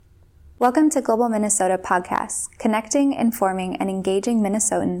Welcome to Global Minnesota Podcasts, connecting, informing, and engaging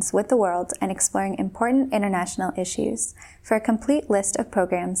Minnesotans with the world and exploring important international issues. For a complete list of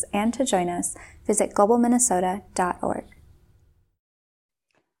programs and to join us, visit globalminnesota.org.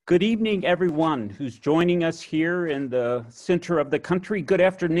 Good evening, everyone who's joining us here in the center of the country. Good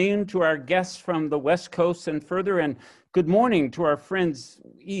afternoon to our guests from the West Coast and further, and good morning to our friends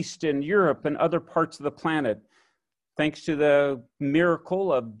east in Europe and other parts of the planet. Thanks to the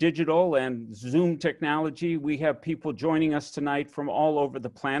miracle of digital and Zoom technology, we have people joining us tonight from all over the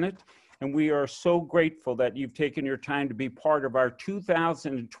planet, and we are so grateful that you've taken your time to be part of our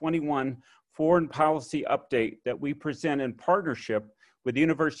 2021 Foreign Policy Update that we present in partnership with the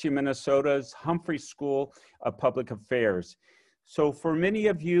University of Minnesota's Humphrey School of Public Affairs. So for many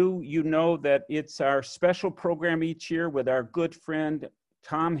of you, you know that it's our special program each year with our good friend,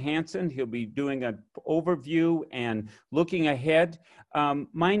 Tom Hansen. He'll be doing an overview and looking ahead.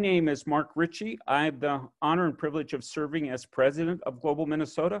 My name is Mark Ritchie. I have the honor and privilege of serving as president of Global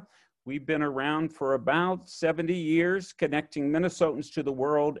Minnesota. We've been around for about 70 years, connecting Minnesotans to the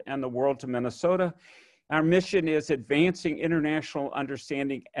world and the world to Minnesota. Our mission is advancing international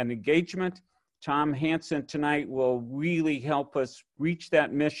understanding and engagement. Tom Hansen tonight will really help us reach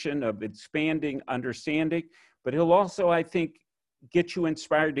that mission of expanding understanding, but he'll also, I think, get you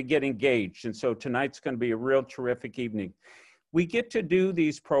inspired to get engaged. And so tonight's going to be a real terrific evening. We get to do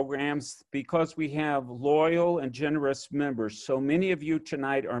these programs because we have loyal and generous members. So many of you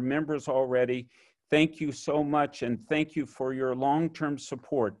tonight are members already. Thank you so much, and thank you for your long-term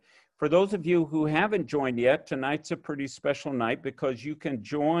support. For those of you who haven't joined yet, tonight's a pretty special night because you can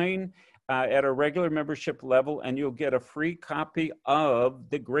join at a regular membership level and you'll get a free copy of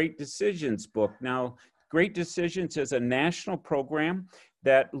the Great Decisions book. Now, Great Decisions is a national program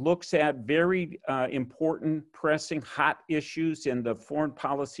that looks at very important, pressing, hot issues in the foreign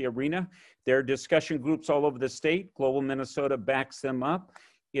policy arena. There are discussion groups all over the state. Global Minnesota backs them up.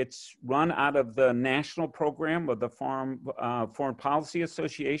 It's run out of the national program of the Foreign Policy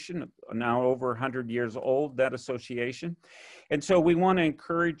Association, now over 100 years old, that association. And so we want to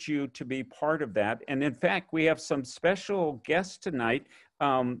encourage you to be part of that. And in fact, we have some special guests tonight.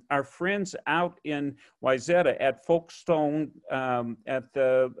 Our friends out in Wayzata at Folkestone, at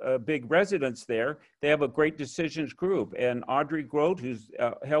the big residence there, they have a Great Decisions group. And Audrey Grote, who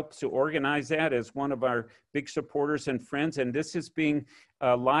helps to organize that, is one of our big supporters and friends. And this is being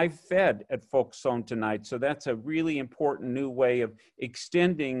live fed at Folkestone tonight. So that's a really important new way of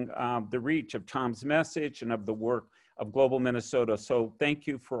extending the reach of Tom's message and of the work of Global Minnesota. So thank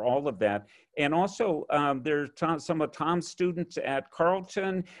you for all of that. And also there's some of Tom's students at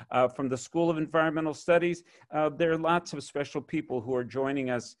Carleton from the School of Environmental Studies. There are lots of special people who are joining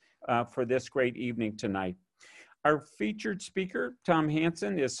us for this great evening tonight. Our featured speaker, Tom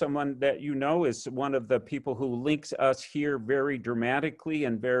Hansen, is someone that you know is one of the people who links us here very dramatically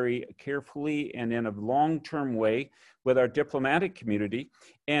and very carefully and in a long-term way with our diplomatic community.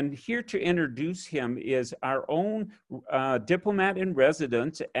 And here to introduce him is our own diplomat in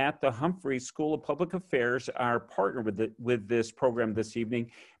residence at the Humphrey School of Public Affairs, our partner with this program this evening,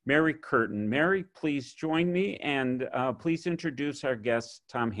 Mary Curtin. Mary, please join me and please introduce our guest,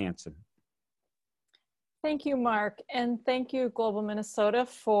 Tom Hansen. Thank you, Mark, and thank you, Global Minnesota,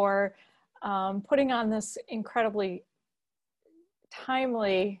 for putting on this incredibly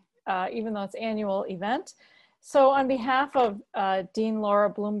timely, even though it's annual event. So on behalf of Dean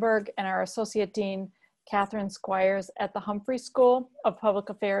Laura Bloomberg and our Associate Dean Catherine Squires at the Humphrey School of Public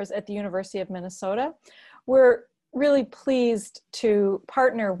Affairs at the University of Minnesota, we're really pleased to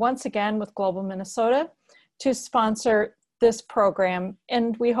partner once again with Global Minnesota to sponsor this program,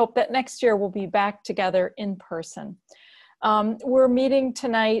 and we hope that next year we'll be back together in person. We're meeting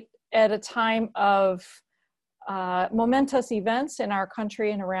tonight at a time of momentous events in our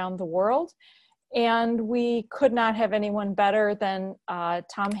country and around the world, and we could not have anyone better than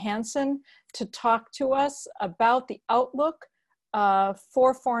Tom Hansen to talk to us about the outlook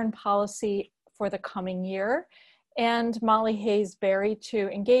for foreign policy for the coming year, and Molly Hayes Berry to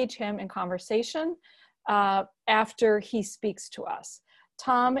engage him in conversation after he speaks to us.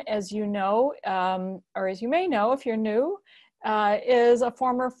 Tom, as you know, or as you may know if you're new, is a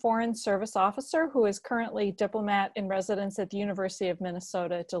former Foreign Service officer who is currently diplomat in residence at the University of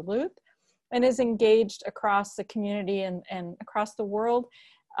Minnesota Duluth, and is engaged across the community and across the world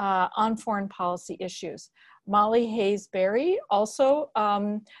on foreign policy issues. Molly Hayes Berry also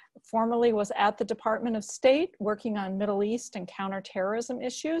formerly was at the Department of State working on Middle East and counterterrorism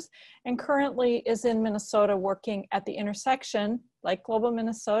issues, and currently is in Minnesota working at the intersection, like Global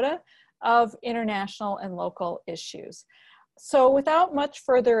Minnesota, of international and local issues. So without much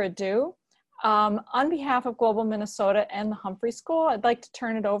further ado, on behalf of Global Minnesota and the Humphrey School, I'd like to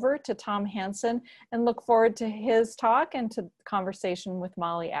turn it over to Tom Hansen and look forward to his talk and to the conversation with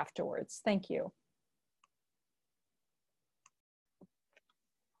Molly afterwards. Thank you.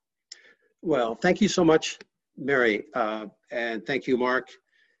 Well, thank you so much, Mary, and thank you, Mark.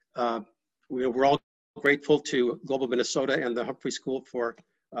 We're all grateful to Global Minnesota and the Humphrey School for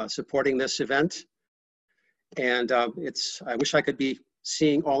supporting this event. And I wish I could be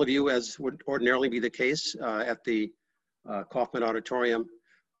seeing all of you, as would ordinarily be the case, at the Kauffman Auditorium.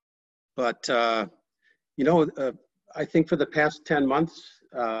 But, you know, I think for the past 10 months,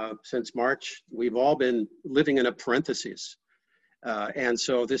 since March, we've all been living in a parenthesis. And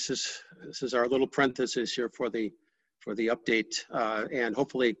so this is our little parenthesis here for the update, and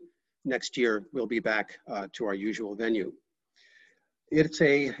hopefully next year we'll be back to our usual venue.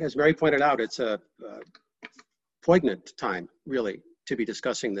 As Mary pointed out, it's a poignant time, really, to be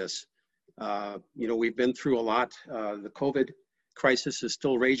discussing this. You know, we've been through a lot. The COVID crisis is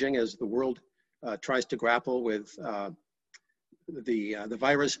still raging as the world tries to grapple with the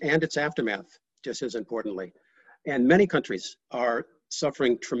virus and its aftermath, just as importantly. And many countries are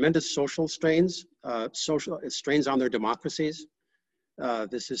suffering tremendous social strains, strains on their democracies.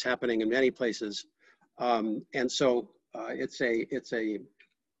 This is happening in many places. And so it's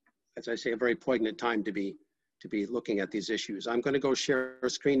as I say, a very poignant time to be looking at these issues. I'm going to go share a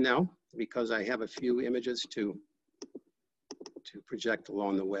screen now because I have a few images to project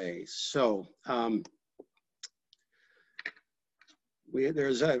along the way. So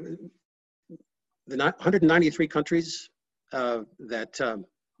there's the 193 countries that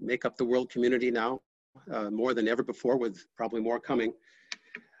make up the world community now, more than ever before, with probably more coming,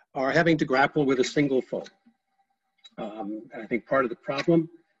 are having to grapple with a single foe. I think part of the problem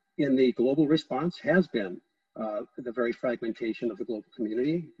in the global response has been the very fragmentation of the global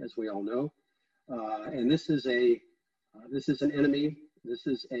community, as we all know. And this is an enemy. This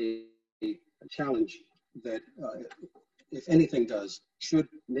is a challenge that, if anything does, should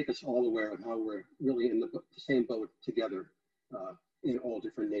make us all aware of how we're really in the same boat together in all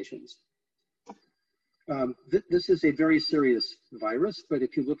different nations. This is a very serious virus, but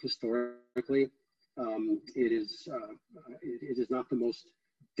if you look historically, it is not the most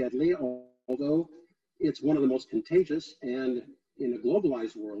deadly, although it's one of the most contagious, and in a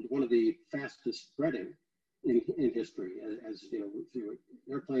globalized world, one of the fastest spreading in history. As you know, through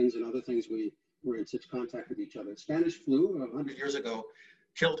airplanes and other things, we were in such contact with each other. Spanish flu 100 years ago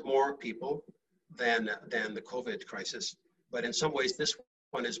killed more people than the COVID crisis, but in some ways this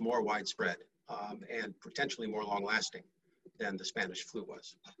one is more widespread and potentially more long-lasting than the Spanish flu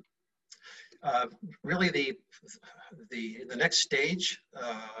was. Really, the next stage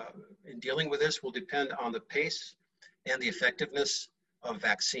in dealing with this will depend on the pace and the effectiveness of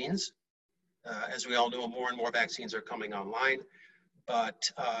vaccines. As we all know, more and more vaccines are coming online,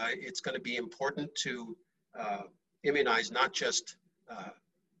 but it's going to be important to immunize not just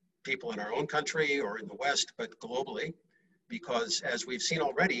people in our own country or in the West, but globally, because as we've seen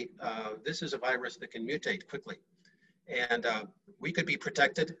already, this is a virus that can mutate quickly. And we could be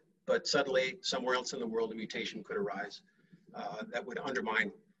protected, but suddenly somewhere else in the world, a mutation could arise that would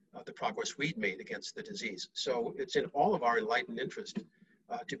undermine the progress we'd made against the disease. So it's in all of our enlightened interest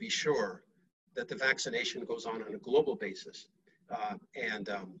to be sure that the vaccination goes on a global basis and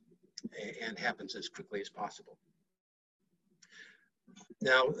happens as quickly as possible.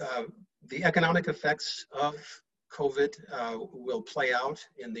 Now, the economic effects of COVID will play out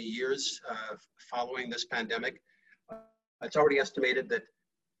in the years following this pandemic. It's already estimated that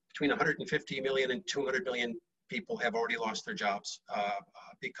between 150 million and 200 million people have already lost their jobs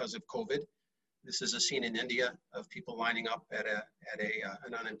because of COVID. This is a scene in India of people lining up at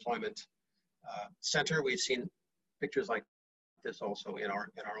an unemployment center. We've seen pictures like this also in our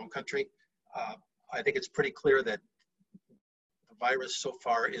own country. I think it's pretty clear that the virus so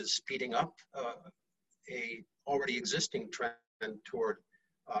far is speeding up a already existing trend toward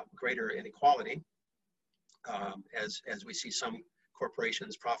greater inequality, as we see some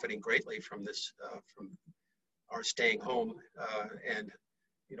corporations profiting greatly from this, from our staying home and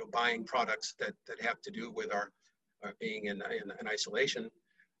buying products that have to do with our being in isolation.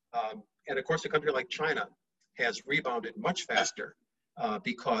 And of course, a country like China has rebounded much faster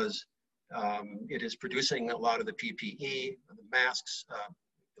because it is producing a lot of the PPE, the masks,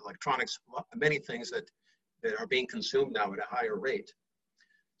 electronics, many things that are being consumed now at a higher rate.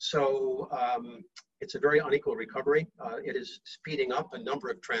 So it's a very unequal recovery. It is speeding up a number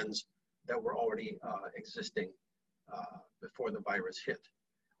of trends that were already existing before the virus hit.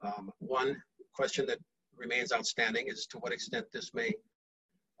 One question that remains outstanding is to what extent this may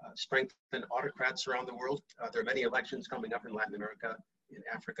strengthen autocrats around the world. There are many elections coming up in Latin America, in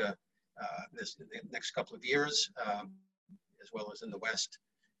Africa, in the next couple of years, as well as in the West.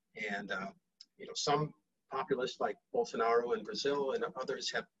 And you know, some populists like Bolsonaro in Brazil and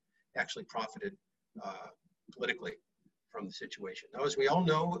others have actually profited politically from the situation. Now, as we all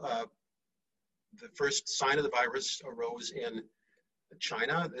know, the first sign of the virus arose in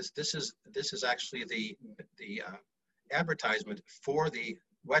China. This is actually the advertisement for the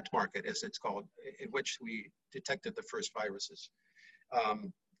wet market, as it's called, in which we detected the first viruses.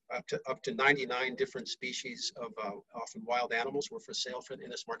 Up to 99 different species of often wild animals were for sale in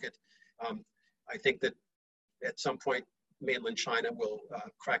this market. I think that at some point, mainland China will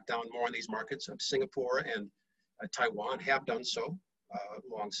crack down more on these markets. Singapore and Taiwan have done so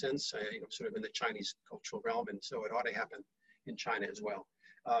long since, you know, sort of in the Chinese cultural realm, and so it ought to happen in China as well.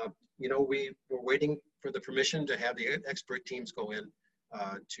 You know, we were waiting for the permission to have the expert teams go in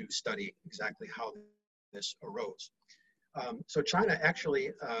to study exactly how this arose. So China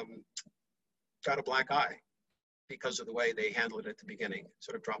actually got a black eye because of the way they handled it at the beginning,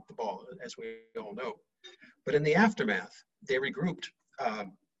 sort of dropped the ball, as we all know. But in the aftermath, they regrouped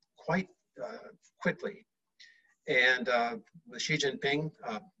quite quickly. And with Xi Jinping,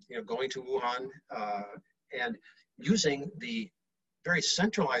 you know, going to Wuhan and using the very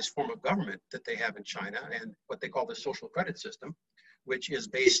centralized form of government that they have in China and what they call the social credit system, which is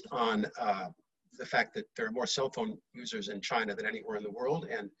based on the fact that there are more cell phone users in China than anywhere in the world.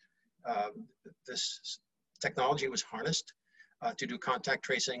 And this technology was harnessed to do contact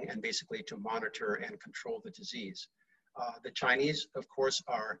tracing and basically to monitor and control the disease. The Chinese, of course,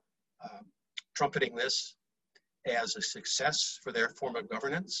 are trumpeting this as a success for their form of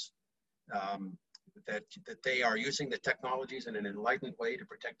governance, that they are using the technologies in an enlightened way to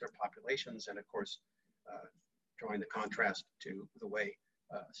protect their populations, and of course, drawing the contrast to the way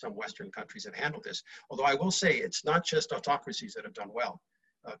some Western countries have handled this. Although I will say it's not just autocracies that have done well.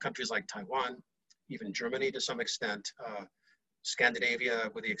 Countries like Taiwan, even Germany to some extent, Scandinavia,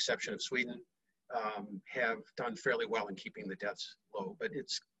 with the exception of Sweden, have done fairly well in keeping the deaths low. But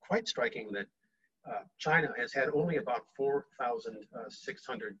it's quite striking that China has had only about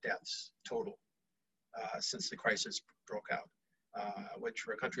 4,600 deaths total since the crisis broke out, which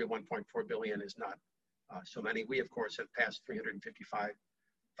for a country of 1.4 billion is not so many. We, of course, have passed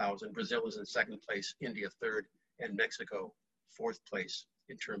 355,000. Brazil is in second place, India third, and Mexico fourth place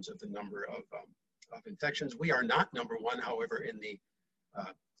in terms of the number of infections. We are not number one, however, in the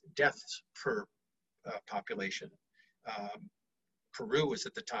deaths per population. Peru is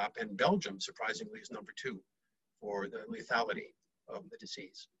at the top, and Belgium, surprisingly, is number two for the lethality of the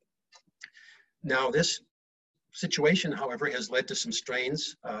disease. Now, this situation, however, has led to some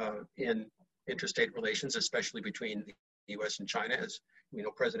strains in interstate relations, especially between the US and China. As we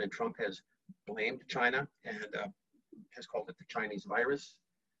know, President Trump has blamed China and has called it the Chinese virus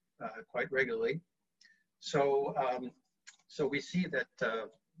quite regularly. So, so we see that,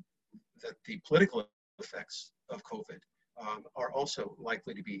 that the political effects of COVID are also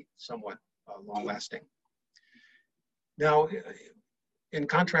likely to be somewhat long-lasting. Now, in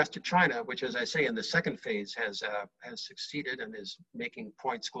contrast to China, which, as I say, in the second phase has succeeded and is making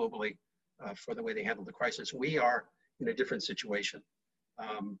points globally for the way they handle the crisis, we are in a different situation.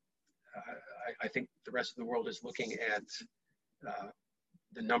 I think the rest of the world is looking at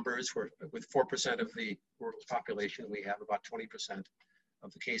the numbers where, with 4% of the world's population, we have about 20%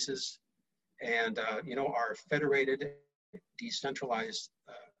 of the cases. And, you know, our federated, decentralized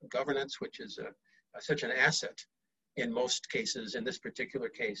governance, which is such an asset in most cases. In this particular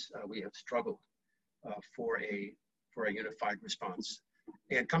case, we have struggled for a unified response.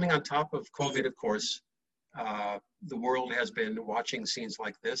 And coming on top of COVID, of course, the world has been watching scenes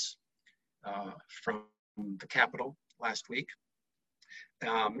like this from the Capitol last week.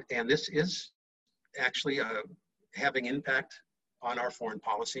 And this is actually having impact on our foreign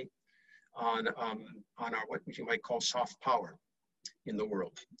policy, on our what you might call soft power in the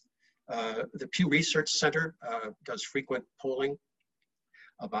world. The Pew Research Center does frequent polling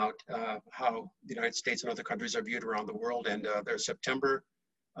about how the United States and other countries are viewed around the world, and their September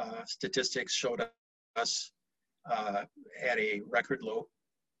statistics showed us at a record low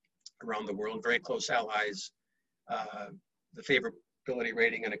around the world, very close allies. The favorability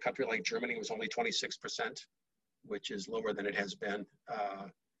rating in a country like Germany was only 26%, which is lower than it has been.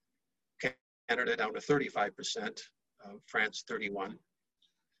 Canada down to 35%, France 31%.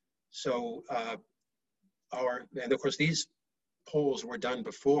 So and of course these polls were done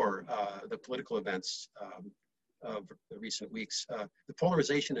before the political events of the recent weeks. The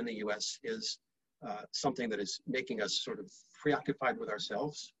polarization in the US is something that is making us sort of preoccupied with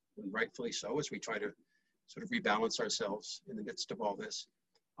ourselves, and rightfully so, as we try to sort of rebalance ourselves in the midst of all this.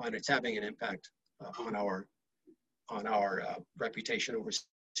 And it's having an impact on our reputation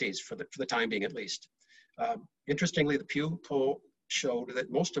overseas for the time being, at least. Interestingly, the Pew poll showed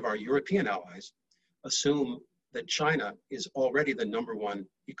that most of our European allies assume that China is already the #1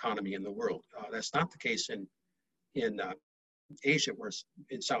 economy in the world. That's not the case in Asia, where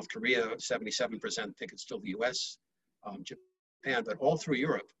in South Korea, 77% think it's still the US, Japan, but all through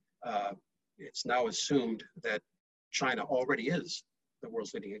Europe, it's now assumed that China already is the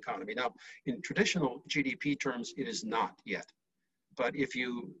world's leading economy. Now, in traditional GDP terms, it is not yet. But if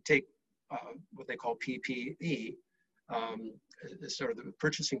you take what they call PPE, sort of the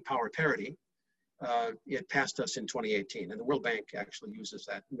purchasing power parity, it passed us in 2018, and the World Bank actually uses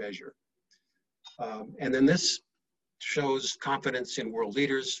that measure. And then this shows confidence in world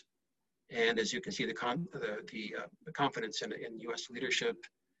leaders, and as you can see, the confidence in U.S. leadership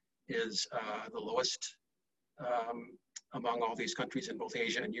is the lowest among all these countries in both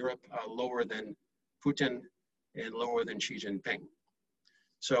Asia and Europe, lower than Putin and lower than Xi Jinping.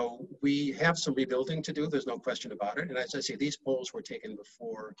 So we have some rebuilding to do, there's no question about it. And as I say, these polls were taken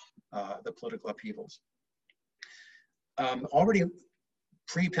before the political upheavals. Already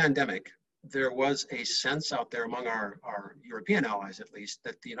pre-pandemic, there was a sense out there among our European allies, at least,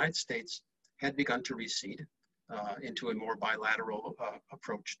 that the United States had begun to recede into a more bilateral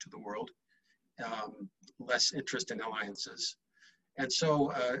approach to the world, less interest in alliances. And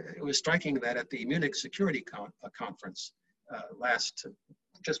so it was striking that at the Munich Security Conference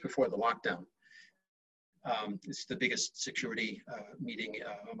just before the lockdown, it's the biggest security meeting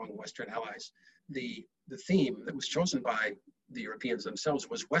among Western allies. The theme that was chosen by the Europeans themselves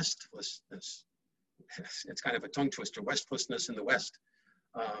was Westlessness. It's kind of a tongue twister, Westlessness in the West.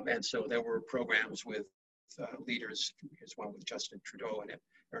 And so there were programs with leaders, here's one with Justin Trudeau and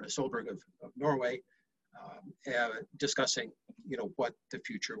Erna Solberg of Norway, discussing, what the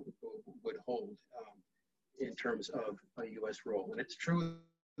future would hold in terms of a U.S. role. And it's true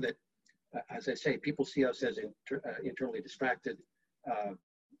that, as I say, people see us as internally distracted.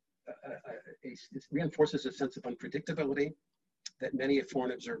 It reinforces a sense of unpredictability that many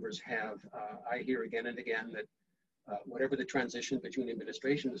foreign observers have. I hear again and again that whatever the transition between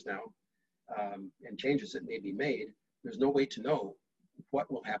administrations now and changes that may be made, there's no way to know what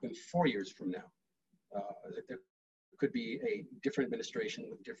will happen 4 years from now. There could be a different administration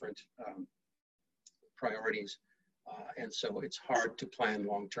with different priorities, and so it's hard to plan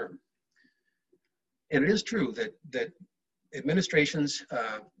long term. And it is true that administrations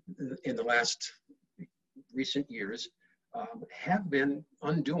in the last recent years have been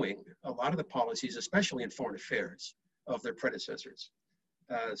undoing a lot of the policies, especially in foreign affairs, of their predecessors.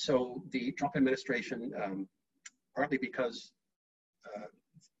 So the Trump administration, partly because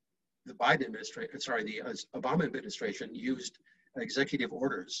the Obama administration used executive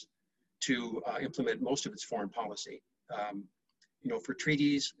orders to implement most of its foreign policy. For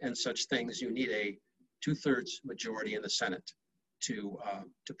treaties and such things, you need a 2/3 majority in the Senate to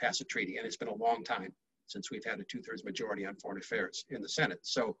pass a treaty, and it's been a long time since we've had a 2/3 majority on foreign affairs in the Senate.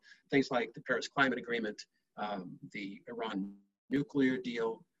 So things like the Paris Climate Agreement, the Iran nuclear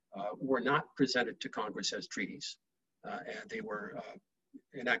deal were not presented to Congress as treaties, and they were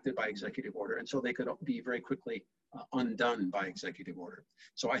enacted by executive order, and so they could be very quickly undone by executive order.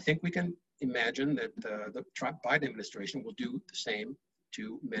 So I think we can imagine that the Biden administration will do the same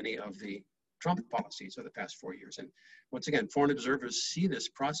to many of the Trump policies of the past 4 years. And once again, foreign observers see this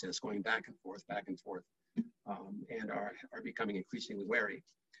process going back and forth, and are becoming increasingly wary.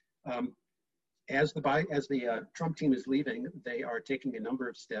 As the Trump team is leaving, they are taking a number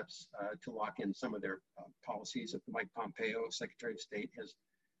of steps to lock in some of their policies. Mike Pompeo, Secretary of State, has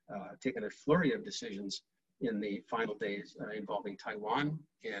taken a flurry of decisions in the final days involving Taiwan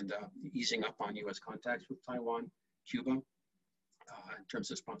and easing up on U.S. contacts with Taiwan, Cuba, in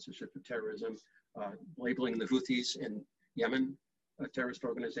terms of sponsorship of terrorism, labeling the Houthis in Yemen a terrorist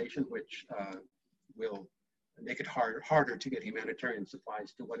organization, which will make it harder to get humanitarian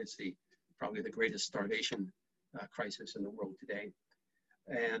supplies to what is probably the greatest starvation crisis in the world today.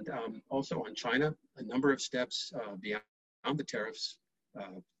 And also on China, a number of steps beyond the tariffs,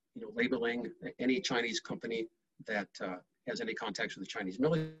 labeling any Chinese company that has any contacts with the Chinese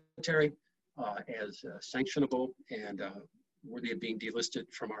military as sanctionable and worthy of being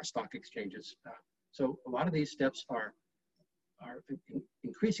delisted from our stock exchanges. So a lot of these steps are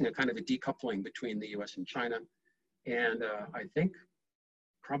increasing a kind of a decoupling between the US and China. And I think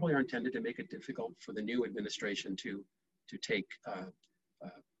probably are intended to make it difficult for the new administration to take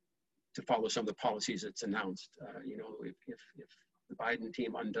to follow some of the policies it's announced. You know, if the Biden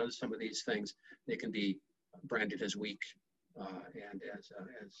team undoes some of these things, they can be branded as weak and as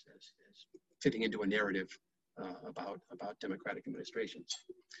fitting into a narrative about Democratic administrations.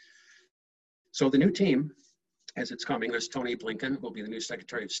 So the new team, as it's coming, there's Tony Blinken, will be the new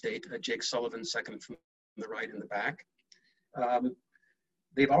Secretary of State, Jake Sullivan, second from the right in the back.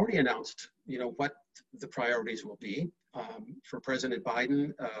 They've already announced, you know, what the priorities will be. For President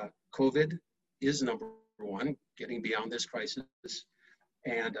Biden, COVID is number one, getting beyond this crisis,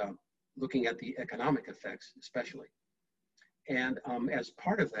 and looking at the economic effects, especially. And as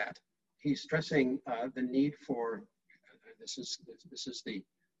part of that, he's stressing the need for, this is the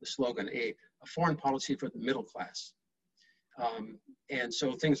slogan, a foreign policy for the middle class. And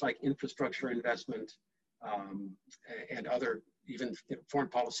so things like infrastructure investment and other, even foreign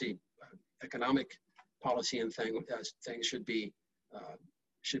policy, economic policy and things should be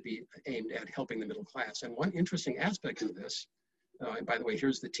aimed at helping the middle class. And one interesting aspect of this, and by the way,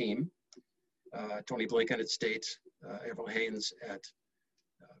 here's the team: Tony Blinken at State, Avril Haines at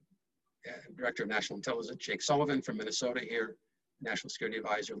Director of National Intelligence, Jake Sullivan from Minnesota here, National Security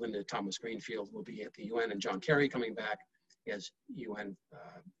Advisor Linda Thomas Greenfield will be at the UN, and John Kerry coming back as UN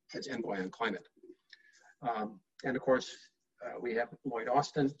as envoy on climate. And of course, we have Lloyd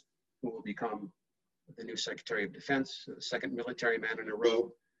Austin, who will become the new Secretary of Defense, the second military man in a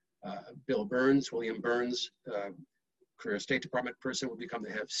row. Bill Burns, William Burns, career State Department person, will become the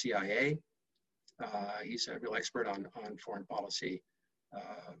head of CIA. He's a real expert on foreign policy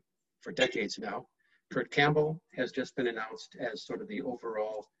for decades now. Kurt Campbell has just been announced as sort of the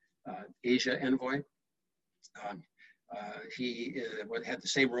overall Asia envoy. He had the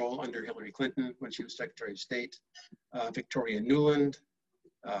same role under Hillary Clinton when she was Secretary of State. Victoria Nuland,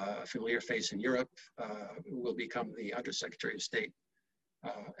 a familiar face in Europe, will become the Undersecretary of State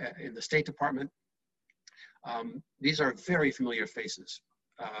in the State Department. These are very familiar faces.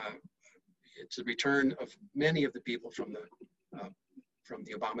 It's a return of many of the people from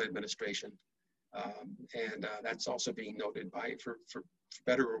the Obama administration. And that's also being noted by, for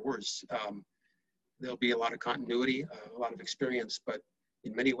better or worse. There'll be a lot of continuity, a lot of experience, but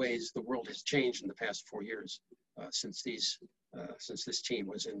in many ways, the world has changed in the past 4 years since this team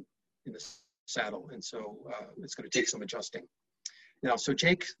was in the saddle. And so it's going to take some adjusting. Now, so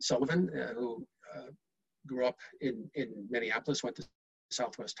Jake Sullivan, who grew up in Minneapolis, went to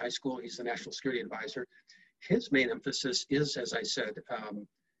Southwest High School. He's the National Security Advisor. His main emphasis is, as I said,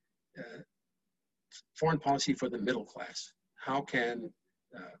 foreign policy for the middle class. How can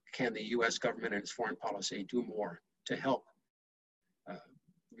the U.S. government and its foreign policy do more to help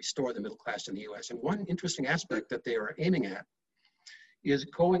restore the middle class in the U.S.? And one interesting aspect that they are aiming at is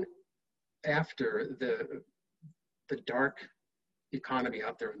going after the dark economy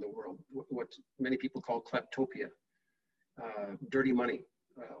out there in the world, what many people call kleptopia, dirty money,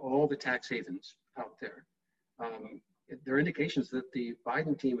 all the tax havens out there. There are indications that the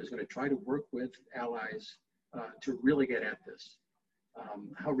Biden team is going to try to work with allies to really get at this.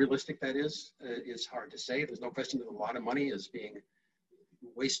 How realistic that is hard to say. There's no question that a lot of money is being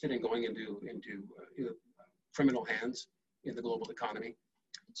wasted and going into criminal hands in the global economy.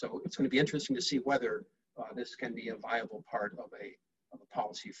 So it's going to be interesting to see whether this can be a viable part of a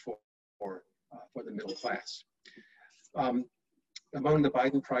policy for the middle class. Among the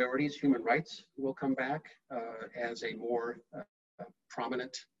Biden priorities, human rights will come back as a more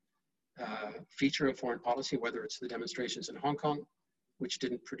prominent feature of foreign policy, whether it's the demonstrations in Hong Kong, which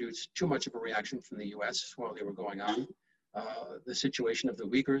didn't produce too much of a reaction from the US while they were going on, the situation of the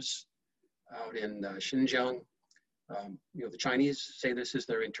Uyghurs out in Xinjiang. You know, the Chinese say this is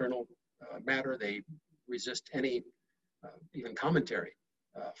their internal matter. They resist any even commentary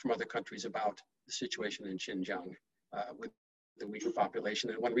from other countries about the situation in Xinjiang with the Uyghur population.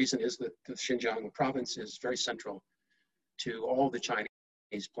 And one reason is that the Xinjiang province is very central to all the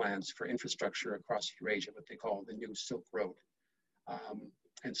Chinese plans for infrastructure across Eurasia, what they call the New Silk Road.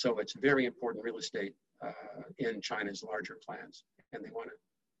 And so it's very important real estate in China's larger plans. And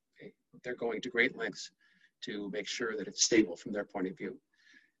they're going to great lengths to make sure that it's stable from their point of view.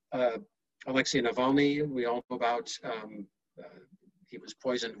 Alexei Navalny, we all know about, he was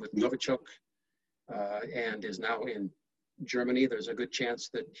poisoned with Novichok and is now in Germany. There's a good chance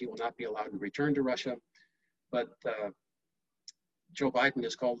that he will not be allowed to return to Russia. But Joe Biden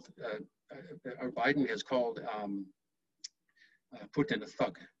has called, Biden has called Putin a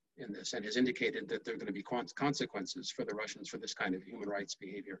thug in this and has indicated that there are going to be consequences for the Russians for this kind of human rights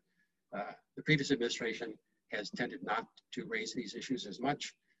behavior. The previous administration has tended not to raise these issues as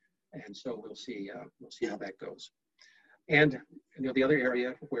much, and so we'll see how that goes. And the other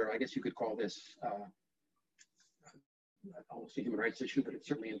area where I guess you could call this almost a human rights issue, but it's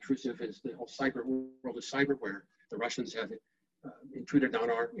certainly intrusive, is the whole cyber world of cyber, where the Russians have intruded on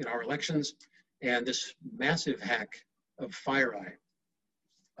in our elections. And this massive hack of FireEye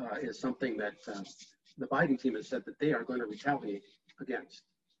is something that the Biden team has said that they are going to retaliate against.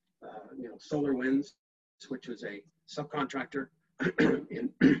 SolarWinds, which was a subcontractor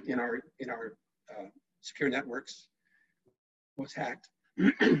in our secure networks, was hacked.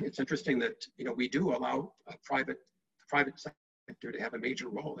 It's interesting that we do allow a private sector to have a major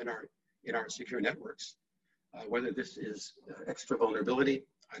role in our secure networks. Whether this is extra vulnerability,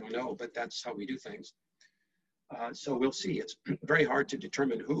 I don't know, but that's how we do things. So we'll see. It's very hard to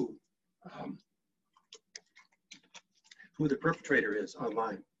determine who the perpetrator is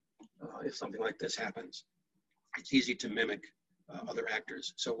online if something like this happens. It's easy to mimic other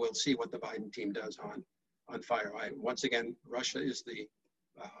actors. So we'll see what the Biden team does on FireEye. Once again, Russia is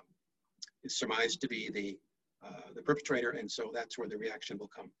surmised to be the perpetrator, and so that's where the reaction will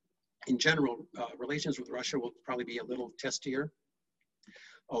come. In general, relations with Russia will probably be a little testier,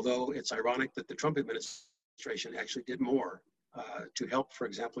 although it's ironic that the Trump administration actually did more to help, for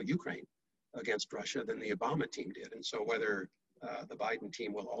example, Ukraine against Russia than the Obama team did. And so whether the Biden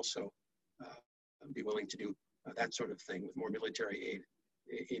team will also be willing to do that sort of thing with more military aid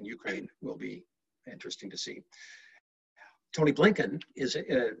in Ukraine will be interesting to see. Tony Blinken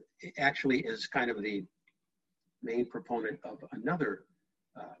actually is kind of the main proponent of another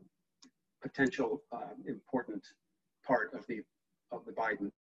potential important part of the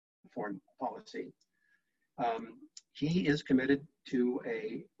Biden foreign policy. He is committed to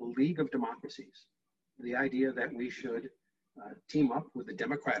a league of democracies. The idea that we should team up with the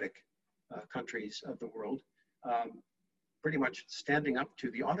democratic countries of the world, pretty much standing up to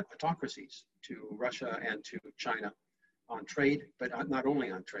the autocracies, to Russia and to China on trade, but not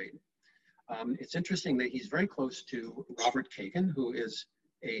only on trade. It's interesting that he's very close to Robert Kagan, who is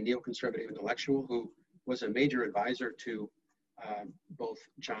a neoconservative intellectual who was a major advisor to both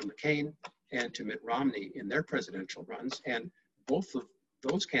John McCain and to Mitt Romney in their presidential runs. And both of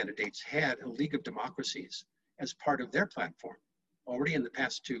those candidates had a League of Democracies as part of their platform already in the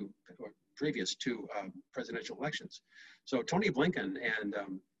previous two presidential elections. So Tony Blinken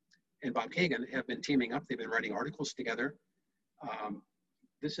and Bob Kagan have been teaming up. They've been writing articles together.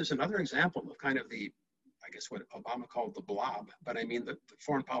 This is another example of kind of I guess what Obama called the blob, but I mean the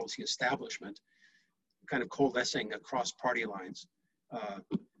foreign policy establishment kind of coalescing across party lines.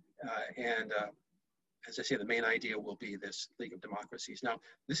 As I say, the main idea will be this League of Democracies. Now,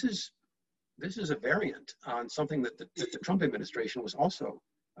 this is a variant on something that the Trump administration was also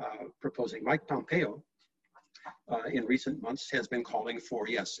proposing. Mike Pompeo, in recent months, has been calling for,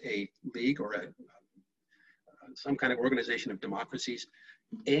 yes, a league or some kind of organization of democracies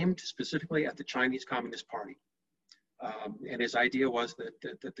aimed specifically at the Chinese Communist Party. And his idea was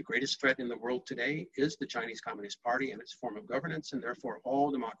that the greatest threat in the world today is the Chinese Communist Party and its form of governance, and therefore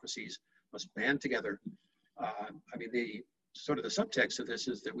all democracies must band together. I mean, the subtext of this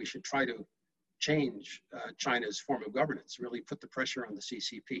is that we should try to change China's form of governance, really put the pressure on the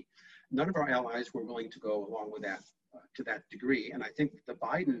CCP. None of our allies were willing to go along with that to that degree, and I think the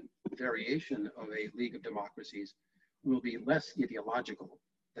Biden variation of a League of Democracies will be less ideological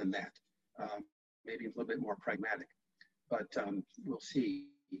than that, maybe a little bit more pragmatic. But we'll see,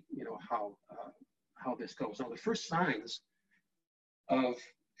 how this goes. Now, the first signs of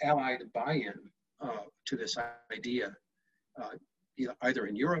allied buy-in to this idea, either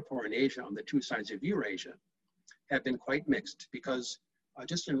in Europe or in Asia, on the two sides of Eurasia, have been quite mixed, because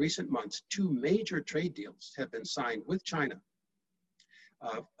just in recent months, two major trade deals have been signed with China,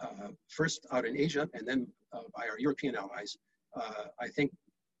 first out in Asia and then by our European allies, I think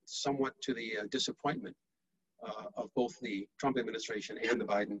somewhat to the disappointment of both the Trump administration and the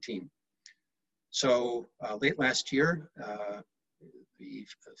Biden team. So late last year, the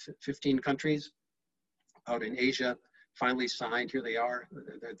 15 countries out in Asia finally signed. Here they are.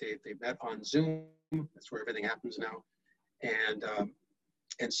 They met on Zoom. That's where everything happens now,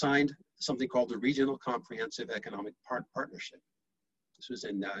 and signed something called the Regional Comprehensive Economic Partnership. This was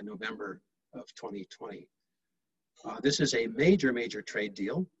in November of 2020. This is a major trade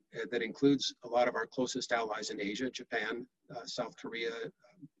deal that includes a lot of our closest allies in Asia: Japan, South Korea,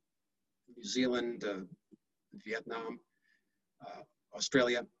 New Zealand, Vietnam,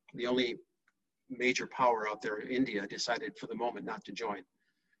 Australia. The only major power out there, India, decided for the moment not to join.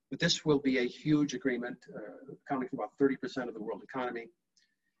 But this will be a huge agreement, accounting for about 30% of the world economy.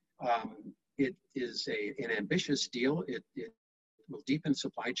 It is an ambitious deal. It will deepen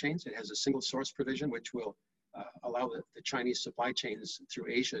supply chains. It has a single source provision, which will allow the Chinese supply chains through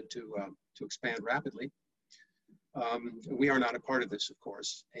Asia to expand rapidly. We are not a part of this, of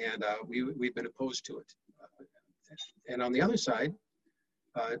course, and we've been opposed to it. And on the other side,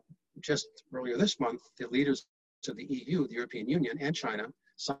 just earlier this month, the leaders of the EU, the European Union, and China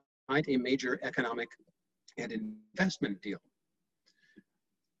signed a major economic and investment deal.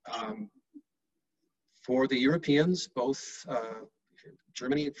 For the Europeans, both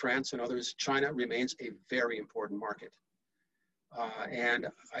Germany, France, and others, China remains a very important market. And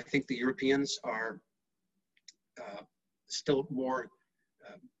I think the Europeans are still more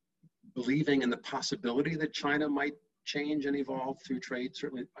believing in the possibility that China might change and evolve through trade.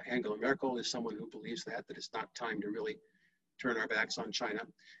 Certainly Angela Merkel is someone who believes that it's not time to really turn our backs on China,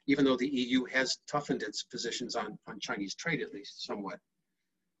 even though the EU has toughened its positions on Chinese trade, at least somewhat.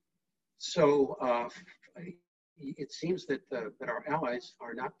 So it seems that our allies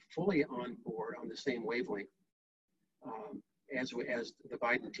are not fully on board on the same wavelength as the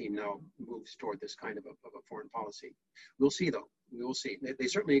Biden team now moves toward this kind of a foreign policy. We'll see, though. We will see. They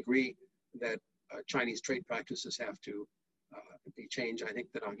certainly agree that Chinese trade practices have to be changed. I think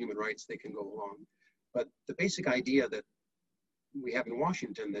that on human rights they can go along. But the basic idea that we have in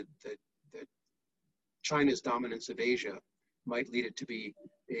Washington that China's dominance of Asia might lead it to be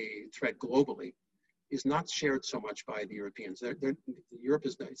a threat globally is not shared so much by the Europeans. Europe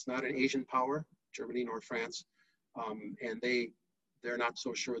it's not an Asian power, Germany nor France, and they're not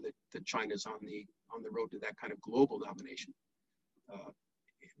so sure that China's on the road to that kind of global domination.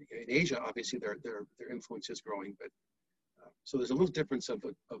 In Asia, obviously, their influence is growing, but so there's a little difference of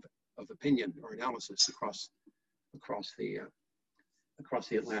opinion or analysis across the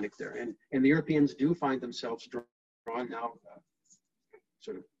Atlantic there, and the Europeans do find themselves drawn now,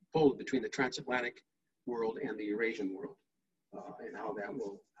 sort of pulled between the transatlantic world and the Eurasian world, and how that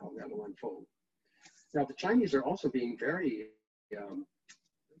will unfold. Now, the Chinese are also being very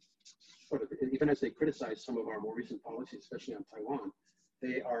sort of, even as they criticize some of our more recent policies, especially on Taiwan,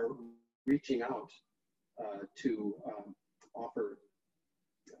 they are reaching out to offer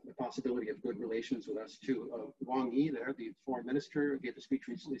the possibility of good relations with us too. Wang Yi there, the foreign minister, gave a speech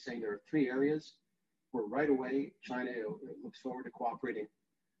recently saying there are 3 areas where right away China looks forward to cooperating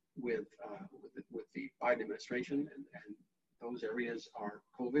with the Biden administration, and those areas are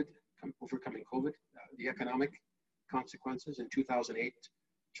COVID, overcoming COVID, the economic consequences. In 2008,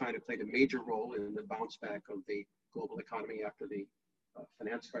 China played a major role in the bounce back of the global economy after the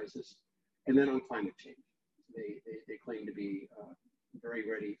finance crisis, and then on climate change. They claim to be very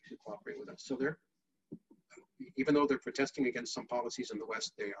ready to cooperate with us. So even though they're protesting against some policies in the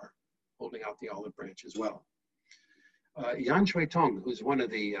West, they are holding out the olive branch as well. Yan Shuitong, who's one of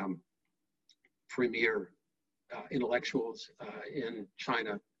the premier intellectuals in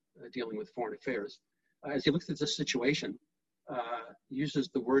China dealing with foreign affairs, as he looks at this situation, uses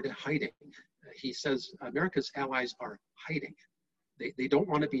the word hiding. He says America's allies are hiding. They don't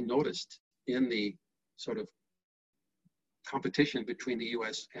want to be noticed in the sort of competition between the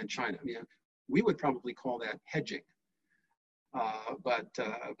US and China. I mean, we would probably call that hedging, but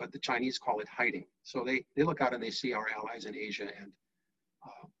the Chinese call it hiding. So they look out and they see our allies in Asia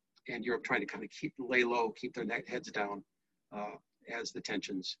and Europe trying to kind of lay low, keep their heads down as the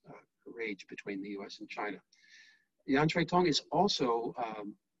tensions rage between the US and China. Yan Shuitong is also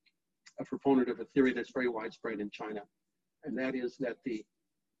a proponent of a theory that's very widespread in China, and that is that the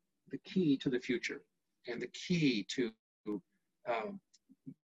key to the future and the key to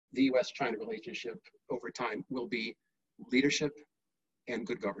the US-China relationship over time will be leadership and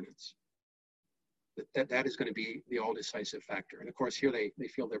good governance. That is going to be the all-decisive factor. And of course, here they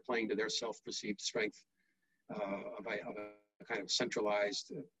feel they're playing to their self-perceived strength of a kind of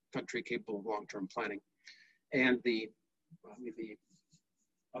centralized country capable of long-term planning. And the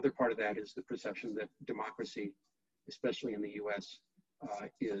other part of that is the perception that democracy, especially in the US,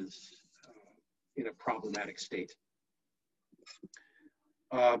 is in a problematic state.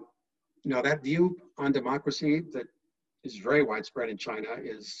 Now, that view on democracy that is very widespread in China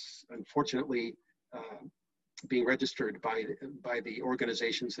is unfortunately being registered by the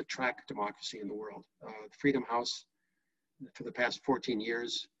organizations that track democracy in the world. Freedom House, for the past 14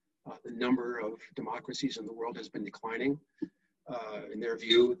 years, the number of democracies in the world has been declining. In their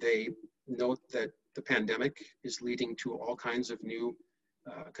view, they note that the pandemic is leading to all kinds of new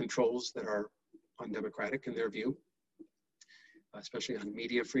controls that are undemocratic in their view, especially on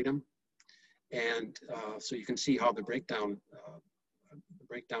media freedom. And so you can see how the breakdown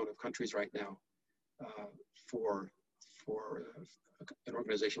of countries right now for an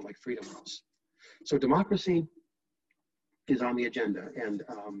organization like Freedom House. So democracy is on the agenda, and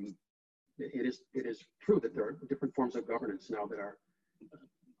it is true that there are different forms of governance now that are,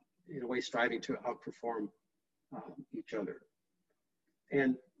 in a way, striving to outperform each other.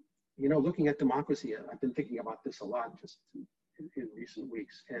 And, you know, looking at democracy, I've been thinking about this a lot just in recent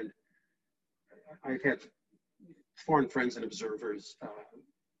weeks. And I've had foreign friends and observers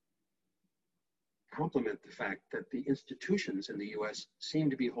compliment the fact that the institutions in the US seem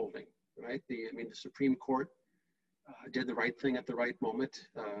to be holding, right? The Supreme Court did the right thing at the right moment.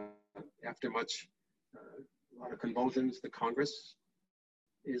 After a lot of convulsions, the Congress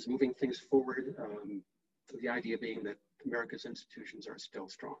is moving things forward. The idea being that America's institutions are still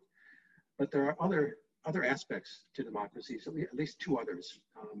strong. But there are other aspects to democracies, at least two others.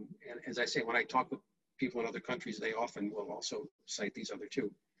 And as I say, when I talk with people in other countries, they often will also cite these other two.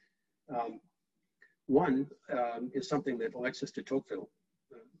 One is something that Alexis de Tocqueville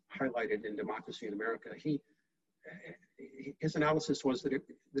highlighted in Democracy in America. His analysis was that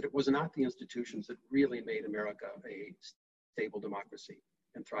it was not the institutions that really made America a stable democracy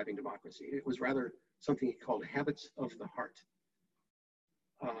and thriving democracy. It was rather something he called habits of the heart.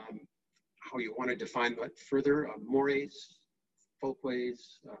 How you want to define that further, mores,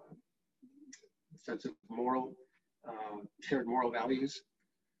 folkways, sense of shared moral values.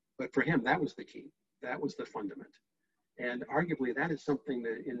 But for him, that was the key. That was the fundament. And arguably, that is something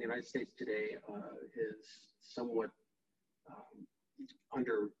that in the United States today is somewhat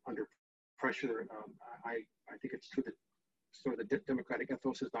under pressure. I think it's true that sort of the democratic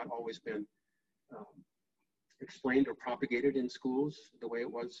ethos has not always been explained or propagated in schools the way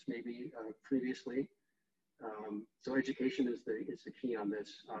it was maybe previously. So education is the key on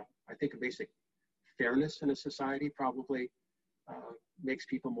this. I think a basic fairness in a society probably makes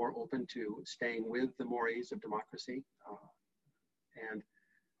people more open to staying with the mores of democracy. And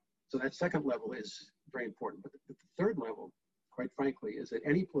so that second level is very important. But the third level, quite frankly, is that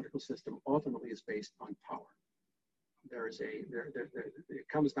any political system ultimately is based on power. It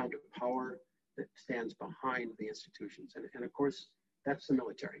comes down to power that stands behind the institutions. And of course, that's the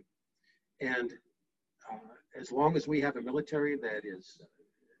military. And as long as we have a military that is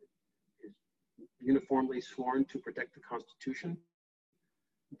uniformly sworn to protect the Constitution,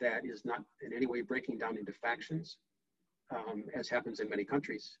 that is not in any way breaking down into factions, as happens in many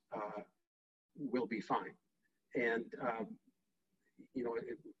countries, we'll be fine. And you know,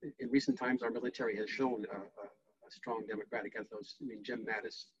 in recent times, our military has shown a strong democratic ethos. I mean, Jim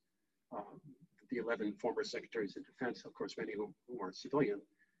Mattis, the 11 former secretaries of defense, of course, many who are civilian,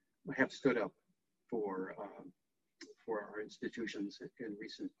 have stood up for our institutions in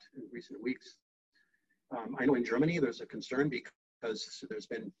recent weeks. I know in Germany there's a concern because there's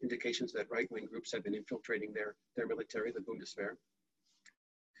been indications that right-wing groups have been infiltrating their military, the Bundeswehr.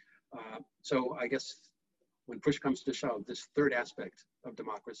 So I guess when push comes to shove, this third aspect of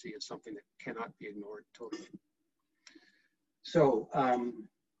democracy is something that cannot be ignored totally. So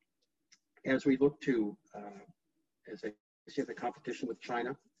as we look to, as I say, the competition with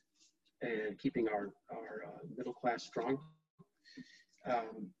China and keeping our middle class strong,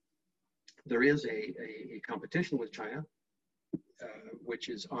 there is a competition with China, which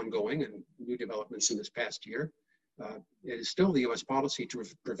is ongoing, and new developments in this past year. It is still the US policy to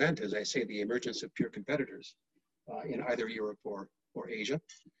prevent, as I say, the emergence of peer competitors in either Europe or Asia.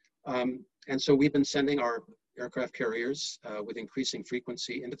 And so we've been sending our aircraft carriers with increasing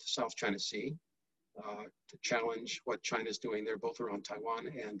frequency into the South China Sea to challenge what China's doing there, both around Taiwan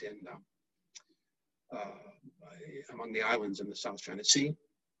and in among the islands in the South China Sea.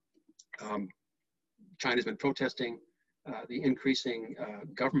 China's been protesting the increasing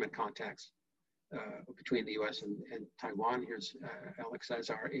government contacts between the US and Taiwan. Here's Alex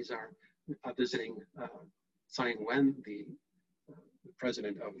Azar visiting Tsai Ing-wen, the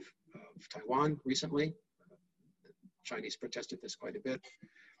president of Taiwan recently. The Chinese protested this quite a bit.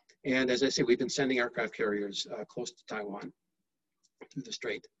 And as I say, we've been sending aircraft carriers close to Taiwan through the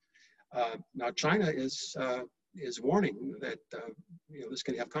strait. Now China is warning that you know, this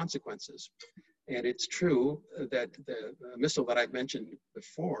can have consequences. And it's true that the missile that I've mentioned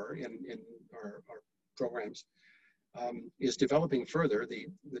before in our programs is developing further. The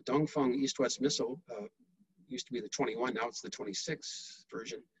Dongfeng East-West missile used to be the 21, now it's the 26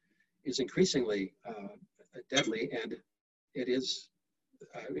 version, is increasingly deadly, and it is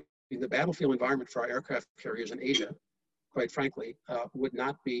in the battlefield environment for our aircraft carriers in Asia, quite frankly, would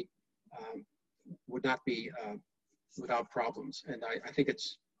not be without problems. And I think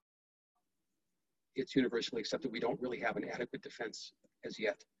it's universally accepted we don't really have an adequate defense as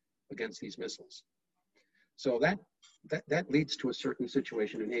yet against these missiles. So that leads to a certain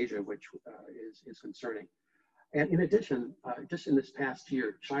situation in Asia, which is concerning. And in addition, just in this past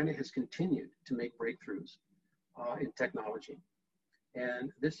year, China has continued to make breakthroughs in technology.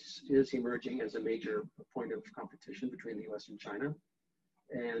 And this is emerging as a major point of competition between the US and China.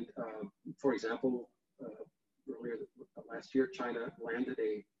 And for example, earlier last year, China landed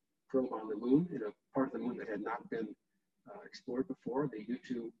a probe on the moon, in a part of the moon that had not been explored before, the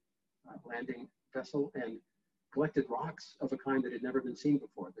U-2 landing vessel, and collected rocks of a kind that had never been seen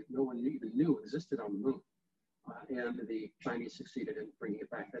before, that no one even knew existed on the moon. And the Chinese succeeded in bringing it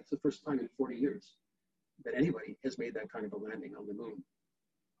back. That's the first time in 40 years that anybody has made that kind of a landing on the moon.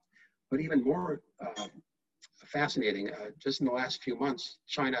 But even more fascinating, just in the last few months,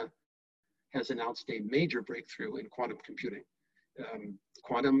 China has announced a major breakthrough in quantum computing.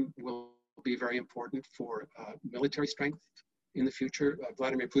 Quantum will be very important for military strength in the future.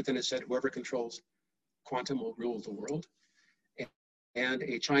 Vladimir Putin has said whoever controls quantum will rule the world. And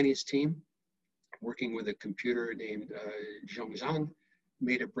a Chinese team working with a computer named Zhongzhang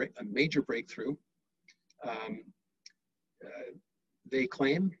made a major breakthrough. They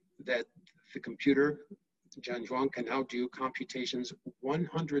claim that the computer, Zhongzhang, can now do computations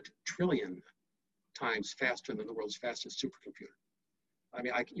 100 trillion times faster than the world's fastest supercomputer. I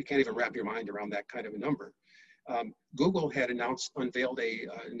mean, you can't even wrap your mind around that kind of a number. Google had unveiled a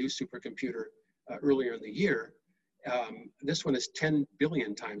new supercomputer earlier in the year. This one is 10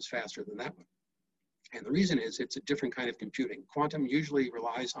 billion times faster than that one. And the reason is it's a different kind of computing. Quantum usually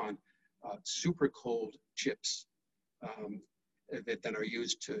relies on super cold chips that then are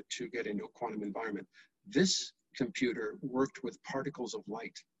used to get into a quantum environment. This computer worked with particles of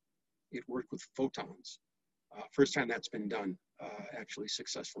light. It worked with photons. First time that's been done actually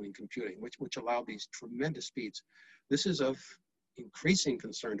successfully in computing, which allowed these tremendous speeds. This is of increasing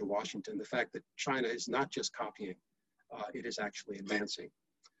concern to Washington, the fact that China is not just copying, it is actually advancing.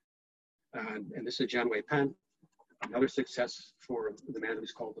 And this is Jian Weipan, another success for the man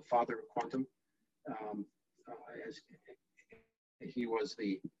who's called the father of quantum. As he was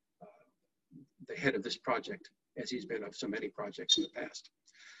the head of this project, as he's been of so many projects in the past.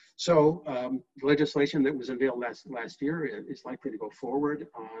 So the legislation that was unveiled last year is likely to go forward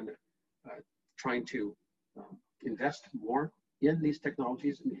on trying to invest more in these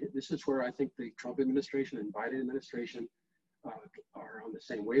technologies. This is where I think the Trump administration and Biden administration are on the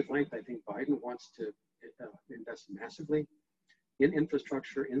same wavelength. I think Biden wants to invest massively in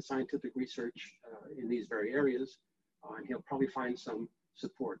infrastructure, in scientific research in these very areas, and he'll probably find some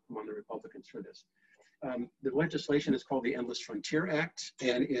support among the Republicans for this. The legislation is called the Endless Frontier Act,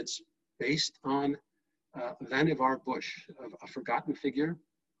 and it's based on Vannevar Bush, a forgotten figure,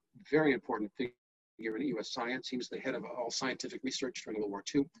 very important figure in US science. He was the head of all scientific research during World War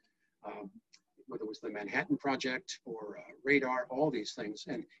II, whether it was the Manhattan Project or radar, all these things.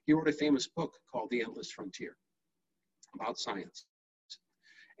 And he wrote a famous book called The Endless Frontier about science.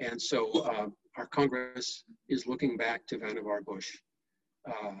 And so our Congress is looking back to Vannevar Bush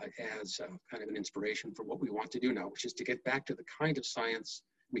as kind of an inspiration for what we want to do now, which is to get back to the kind of science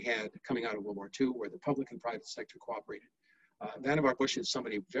we had coming out of World War II, where the public and private sector cooperated. Vannevar Bush is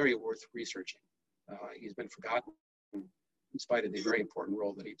somebody very worth researching. He's been forgotten in spite of the very important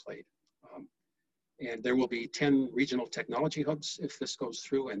role that he played. And there will be 10 regional technology hubs if this goes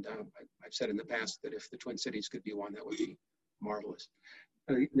through. And I've said in the past that if the Twin Cities could be one, that would be marvelous.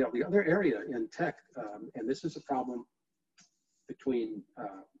 Now, the other area in tech, and this is a problem between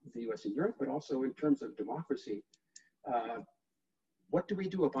the US and Europe, but also in terms of democracy, what do we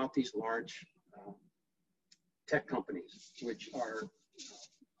do about these large tech companies, which are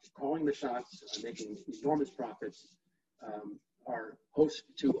calling the shots, making enormous profits, are host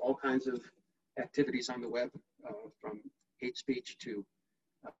to all kinds of activities on the web, from hate speech to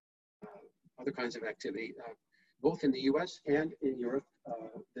other kinds of activity, both in the US and in Europe.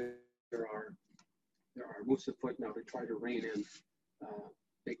 There are moves afoot now to try to rein in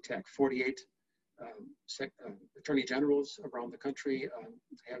big tech. 48 attorney generals around the country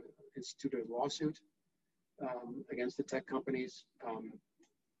have instituted a lawsuit against the tech companies.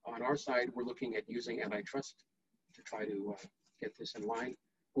 On our side, we're looking at using antitrust to try to get this in line.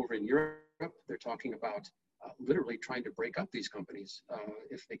 Over in Europe, they're talking about literally trying to break up these companies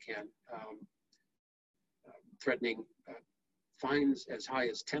if they can, threatening fines as high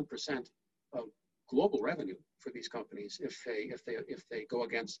as 10% of global revenue for these companies if they go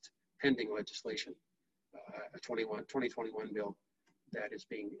against pending legislation, a 2021 bill that is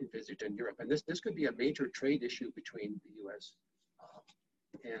being envisaged in Europe. And this could be a major trade issue between the US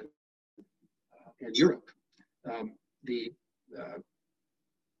and Europe.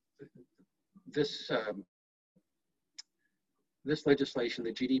 This legislation,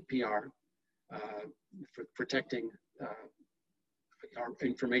 the GDPR, for protecting our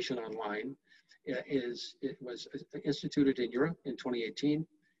information online it was instituted in Europe in 2018,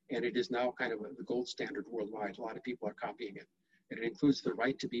 and it is now kind of the gold standard worldwide. A lot of people are copying it. And it includes the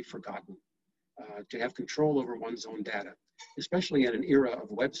right to be forgotten, to have control over one's own data, especially in an era of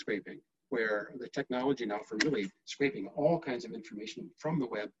web scraping, where the technology now for really scraping all kinds of information from the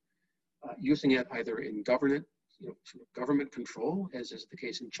web, using it either in government control, as is the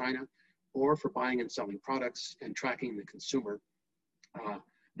case in China, or for buying and selling products and tracking the consumer.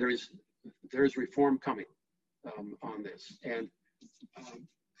 There is reform coming on this. And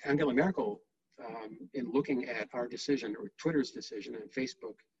Angela Merkel, in looking at our decision, or Twitter's decision, and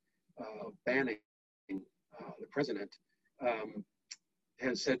Facebook banning the president,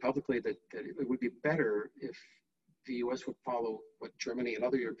 has said publicly that it would be better if the US would follow what Germany and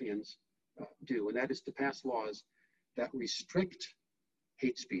other Europeans do, and that is to pass laws that restrict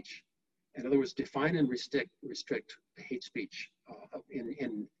hate speech. In other words, define and restrict hate speech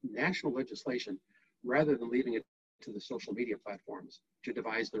in national legislation, rather than leaving it to the social media platforms to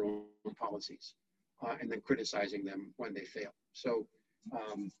devise their own policies and then criticizing them when they fail. So,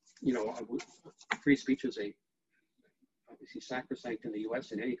 free speech is obviously sacrosanct in the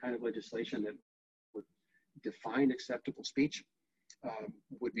US, and any kind of legislation that would define acceptable speech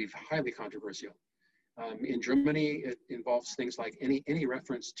would be highly controversial. In Germany, it involves things like any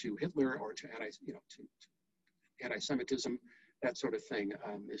reference to Hitler or to anti-Semitism, that sort of thing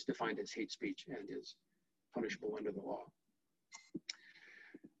is defined as hate speech and is punishable under the law.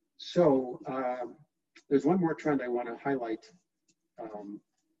 So there's one more trend I want to highlight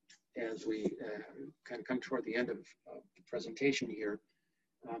as we kind of come toward the end of the presentation here.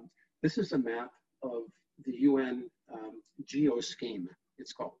 This is a map of the UN Geo Scheme,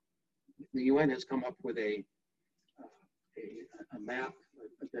 it's called. The UN has come up with a map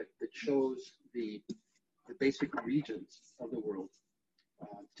that shows the basic regions of the world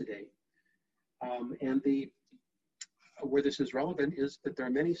today. And where this is relevant is that there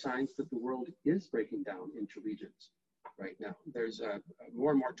are many signs that the world is breaking down into regions right now. There's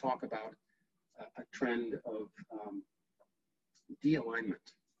more and more talk about a trend of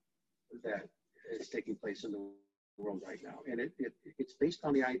de-alignment that is taking place in the world right now. And it's based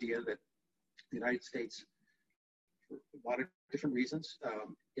on the idea that the United States, for a lot of different reasons,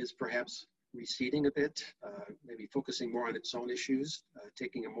 is perhaps receding a bit, maybe focusing more on its own issues,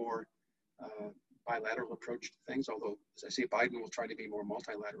 taking a more bilateral approach to things, although, as I say, Biden will try to be more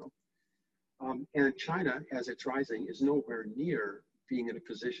multilateral. And China, as it's rising, is nowhere near being in a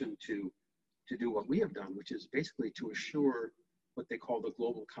position to do what we have done, which is basically to assure what they call the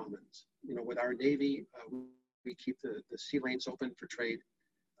global commons. With our Navy, we keep the sea lanes open for trade.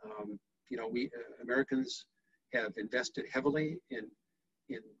 We Americans have invested heavily in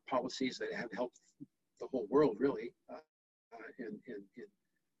policies that have helped the whole world, really,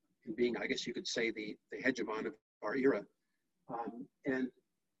 in being, I guess you could say, the hegemon of our era. And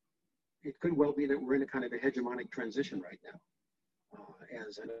it could well be that we're in a kind of a hegemonic transition right now,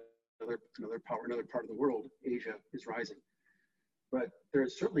 as another part of the world, Asia, is rising. But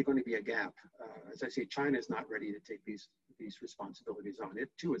there's certainly going to be a gap. As I say, China is not ready to take these responsibilities on. It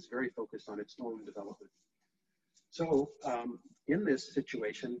too is very focused on its own development. So in this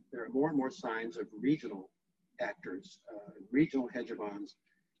situation, there are more and more signs of regional actors, regional hegemons,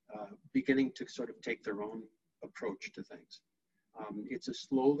 beginning to sort of take their own approach to things. It's a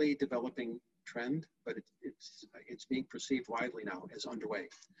slowly developing trend, but it's being perceived widely now as underway.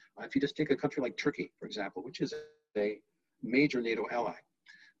 If you just take a country like Turkey, for example, which is a major NATO ally,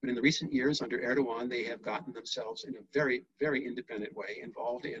 but in the recent years under Erdogan, they have gotten themselves in a very, very independent way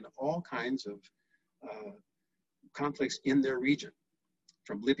involved in all kinds of conflicts in their region,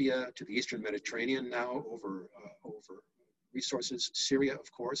 from Libya to the Eastern Mediterranean now over resources, Syria, of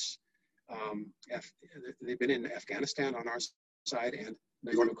course. They've been in Afghanistan on our side, and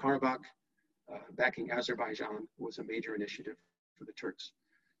Nagorno-Karabakh, backing Azerbaijan, was a major initiative for the Turks.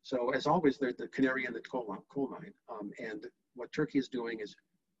 So as always, they're the canary in the coal mine. And what Turkey is doing is,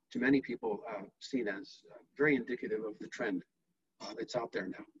 to many people, seen as very indicative of the trend that's out there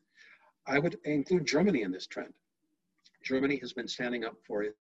now. I would include Germany in this trend. Germany has been standing up for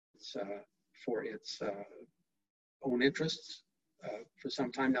its own interests for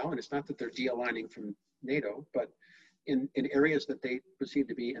some time now, and it's not that they're de-aligning from NATO, but in areas that they perceive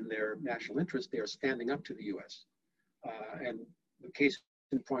to be in their national interest, they are standing up to the US. And the case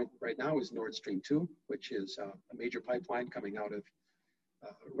in point right now is Nord Stream 2, which is a major pipeline coming out of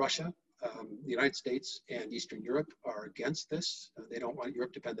Russia. The United States and Eastern Europe are against this. They don't want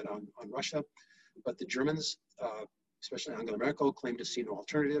Europe dependent on Russia, but the Germans especially Angela Merkel, claim to see no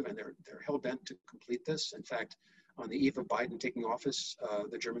alternative, and they're hell-bent to complete this. In fact, on the eve of Biden taking office,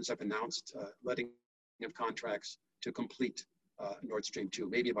 the Germans have announced letting of contracts to complete Nord Stream 2,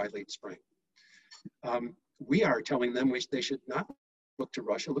 maybe by late spring. We are telling them they should not look to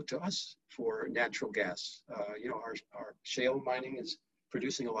Russia, look to us for natural gas. You know, our shale mining is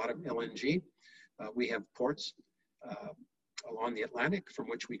producing a lot of LNG. We have ports along the Atlantic from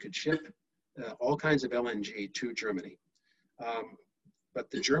which we could ship all kinds of LNG to Germany. But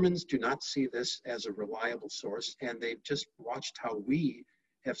the Germans do not see this as a reliable source, and they've just watched how we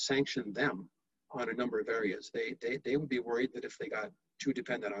have sanctioned them on a number of areas. They would be worried that if they got too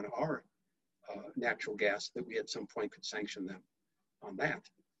dependent on our natural gas, that we at some point could sanction them on that.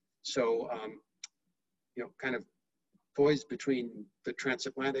 So, you know, kind of poised between the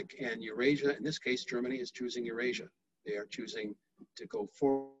transatlantic and Eurasia. In this case, Germany is choosing Eurasia. They are choosing to go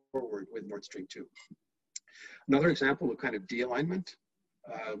forward with Nord Stream 2. Another example of kind of de-alignment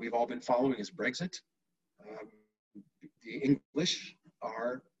we've all been following is Brexit. The English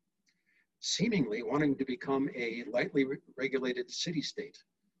are seemingly wanting to become a lightly regulated city-state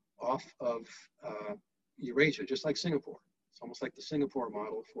off of Eurasia, just like Singapore. It's almost like the Singapore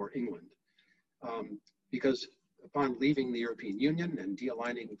model for England. Because upon leaving the European Union and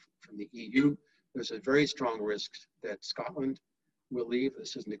de-aligning from the EU, there's a very strong risk that Scotland will leave.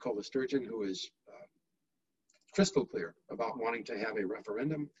 This is Nicola Sturgeon, who is crystal clear about wanting to have a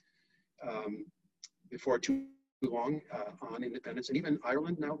referendum before too long on independence. And even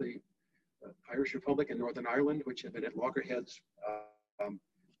Ireland now, the Irish Republic and Northern Ireland, which have been at loggerheads,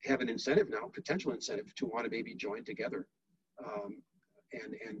 have an incentive now, potential incentive, to want to maybe join together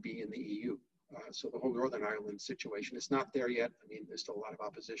and be in the EU. So the whole Northern Ireland situation is not there yet. I mean, there's still a lot of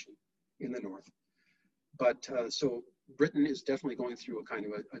opposition in the north. But so Britain is definitely going through a kind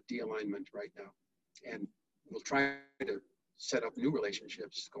of a de-alignment right now. And we'll try to set up new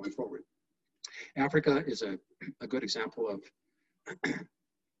relationships going forward. Africa is a good example of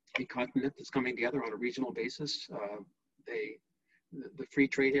a continent that's coming together on a regional basis. The free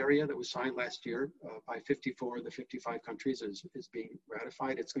trade area that was signed last year by 54 of the 55 countries is being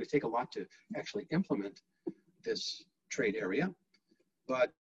ratified. It's going to take a lot to actually implement this trade area,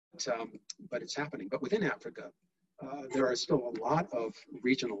 but it's happening. But within Africa, there are still a lot of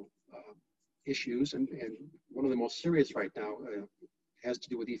regional issues, and one of the most serious right now has to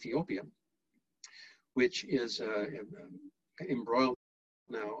do with Ethiopia, which is embroiled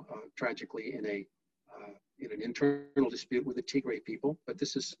now tragically in an internal dispute with the Tigray people, but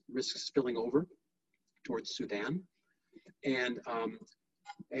this is risks spilling over towards Sudan, and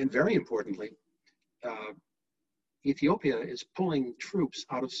very importantly, Ethiopia is pulling troops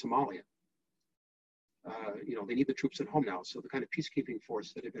out of Somalia. You know, they need the troops at home now, so the kind of peacekeeping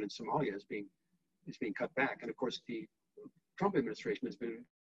force that had been in Somalia is being cut back, and of course the Trump administration has been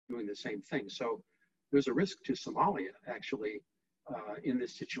doing the same thing. So there's a risk to Somalia actually in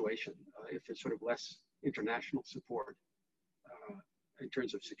this situation if there's sort of less international support in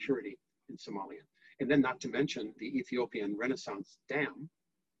terms of security in Somalia. And then not to mention the Ethiopian Renaissance Dam,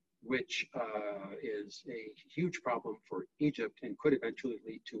 which is a huge problem for Egypt and could eventually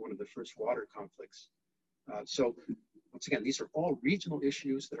lead to one of the first water conflicts. So once again, these are all regional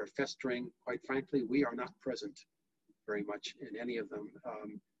issues that are festering. Quite frankly, we are not present very much in any of them.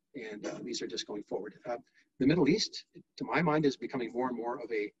 And these are just going forward. The Middle East, to my mind, is becoming more and more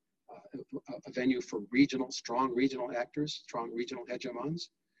of a venue for strong regional actors, strong regional hegemons,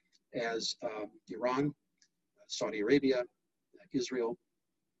 as Iran, Saudi Arabia, Israel,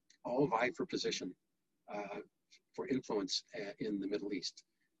 all vie for position, for influence in the Middle East.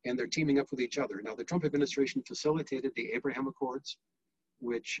 And they're teaming up with each other. Now, the Trump administration facilitated the Abraham Accords,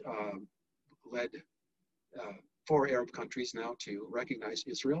 which led 4 Arab countries now to recognize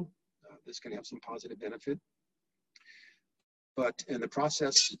Israel. This can have some positive benefit. But in the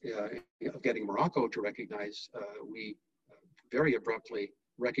process of getting Morocco to recognize, we very abruptly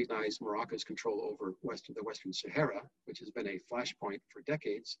recognized Morocco's control over the Western Sahara, which has been a flashpoint for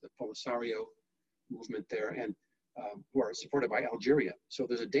decades, the Polisario movement there, and who are supported by Algeria. So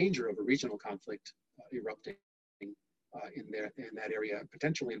there's a danger of a regional conflict erupting in that area,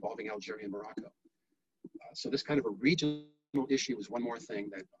 potentially involving Algeria and Morocco. So this kind of a regional issue is one more thing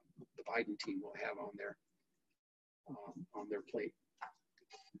that the Biden team will have on their plate.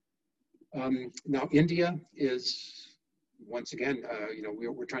 Now, India is, once again, you know,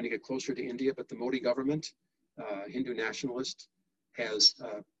 we're trying to get closer to India, but the Modi government, Hindu nationalist, has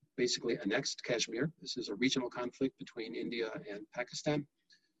basically annexed Kashmir. This is a regional conflict between India and Pakistan.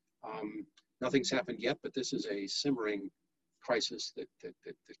 Nothing's happened yet, but this is a simmering crisis that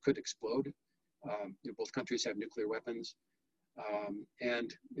could explode. Both countries have nuclear weapons.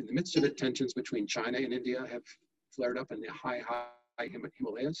 And in the midst of it, tensions between China and India have flared up in the high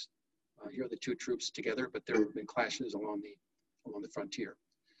Himalayas. Here are the two troops together, but there have been clashes along the frontier.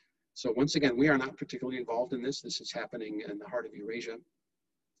 So once again, we are not particularly involved in this. This is happening in the heart of Eurasia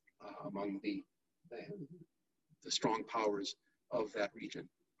among the strong powers of that region.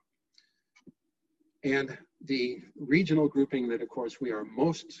 And the regional grouping that, of course, we are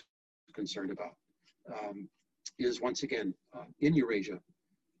most concerned about is once again in Eurasia,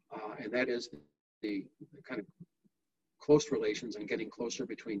 and that is the kind of close relations and getting closer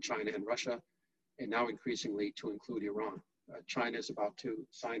between China and Russia, and now increasingly to include Iran. China is about to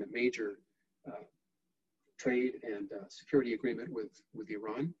sign a major trade and security agreement with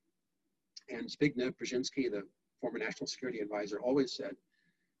Iran. And Zbigniew Brzezinski, the former national security advisor, always said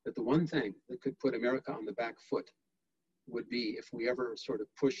that the one thing that could put America on the back foot would be if we ever sort of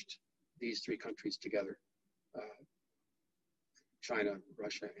pushed these three countries together, China,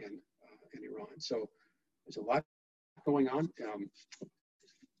 Russia, and Iran. So there's a lot going on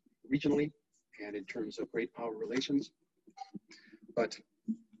regionally and in terms of great power relations. But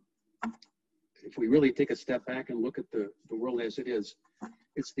if we really take a step back and look at the world as it is,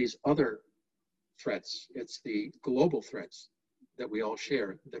 it's these other threats, it's the global threats that we all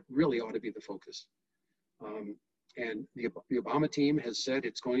share that really ought to be the focus. And the Obama team has said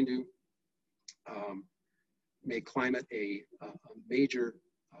it's going to make climate a major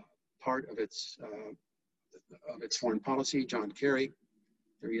part of its foreign policy. John Kerry,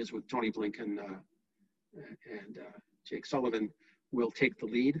 there he is with Tony Blinken and Jake Sullivan, will take the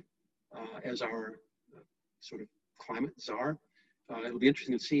lead as our sort of climate czar. It'll be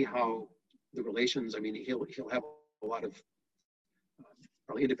interesting to see how the relations, I mean, he'll have a lot of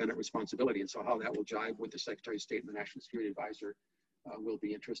probably independent responsibility, and so how that will jive with the Secretary of State and the National Security Advisor will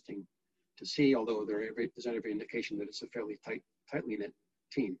be interesting to see, although there's not every indication that it's a fairly tightly knit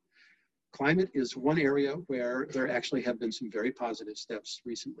team. Climate is one area where there actually have been some very positive steps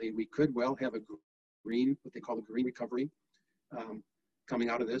recently. We could well have a green, what they call a green recovery, coming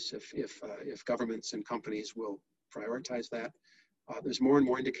out of this if governments and companies will prioritize that. There's more and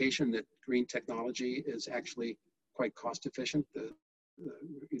more indication that green technology is actually quite cost efficient. The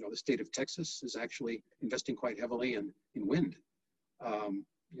state of Texas is actually investing quite heavily in wind.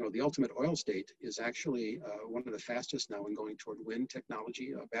 The ultimate oil state is actually one of the fastest now in going toward wind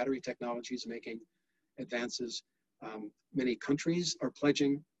technology. Battery technology is making advances. Many countries are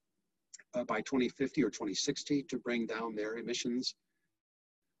pledging by 2050 or 2060 to bring down their emissions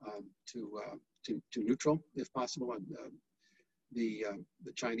to neutral, if possible. The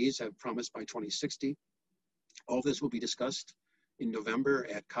Chinese have promised by 2060. All this will be discussed in November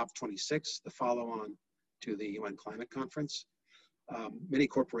at COP26, the follow-on to the UN Climate Conference. Many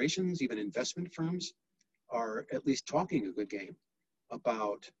corporations, even investment firms, are at least talking a good game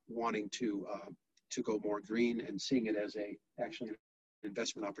about wanting to go more green and seeing it as actually an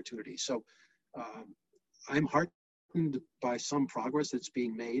investment opportunity. So I'm heartened by some progress that's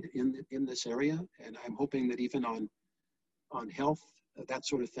being made in this area, and I'm hoping that even on health, that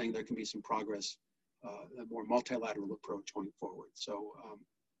sort of thing, there can be some progress, a more multilateral approach going forward. So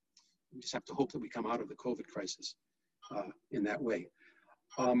we just have to hope that we come out of the COVID crisis in that way.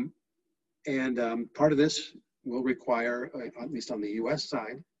 Part of this will require, at least on the US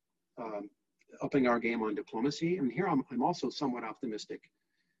side, upping our game on diplomacy. And here I'm also somewhat optimistic.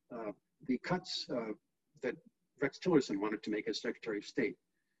 The cuts that Rex Tillerson wanted to make as Secretary of State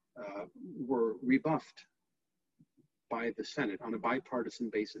were rebuffed by the Senate on a bipartisan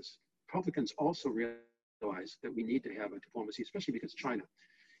basis. Republicans also realize that we need to have a diplomacy, especially because China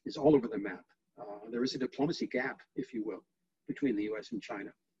is all over the map. There is a diplomacy gap, if you will, between the US and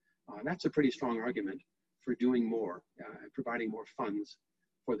China. That's a pretty strong argument for doing more, providing more funds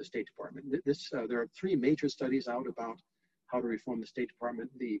for the State Department. There are three major studies out about how to reform the State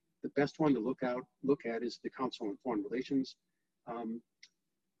Department. The best one to look at is the Council on Foreign Relations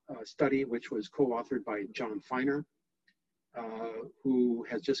study, which was co-authored by John Feiner, who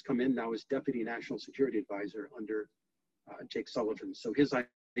has just come in now as Deputy National Security Advisor under Jake Sullivan. So his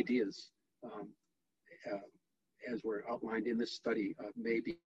ideas, as were outlined in this study, may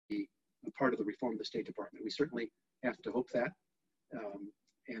be a part of the reform of the State Department. We certainly have to hope that,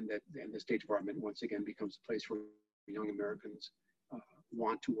 and that the State Department once again becomes a place where young Americans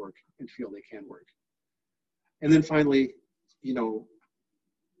want to work and feel they can work. And then finally,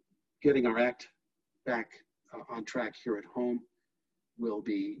 getting our act back on track here at home will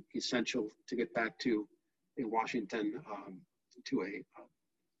be essential to get back to in Washington to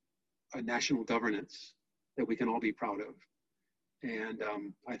a national governance that we can all be proud of, And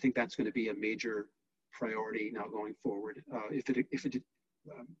I think that's going to be a major priority now going forward. If it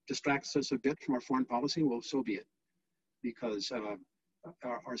distracts us a bit from our foreign policy, well, so be it, because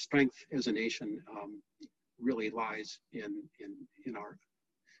our strength as a nation really lies in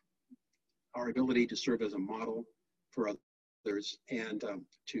our ability to serve as a model for others and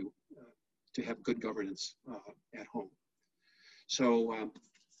to have good governance at home. So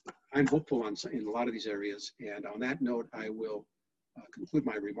I'm hopeful in a lot of these areas. And on that note, I will conclude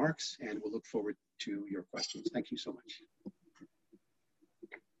my remarks and we'll look forward to your questions. Thank you so much.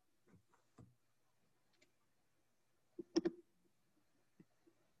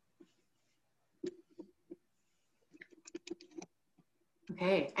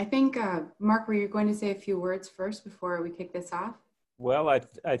 Okay, I think, Mark, were you going to say a few words first before we kick this off? Well,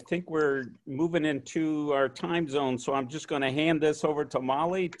 I think we're moving into our time zone, so I'm just going to hand this over to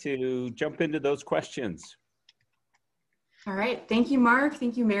Molly to jump into those questions. All right, thank you, Mark.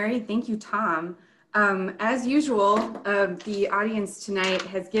 Thank you, Mary. Thank you, Tom. As usual, the audience tonight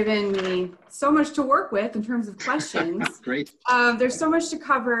has given me so much to work with in terms of questions. Great. There's so much to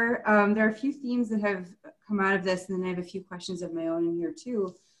cover. There are a few themes that have come out of this, and then I have a few questions of my own in here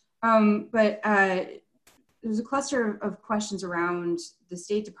too. But there's a cluster of questions around the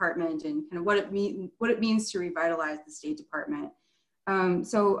State Department and kind of what it means to revitalize the State Department.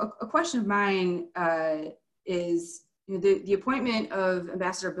 So a question of mine is, you know, the appointment of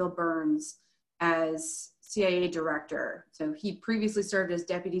Ambassador Bill Burns as CIA director. So he previously served as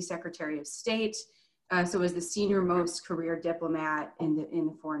Deputy Secretary of State, so was the senior most career diplomat in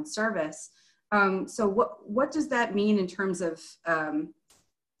the Foreign Service. So what does that mean in terms of,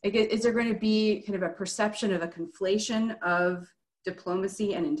 is there going to be kind of a perception of a conflation of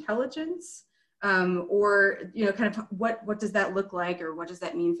diplomacy and intelligence? Or, you know, kind of what does that look like, or what does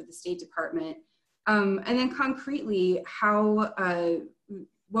that mean for the State Department? And then concretely,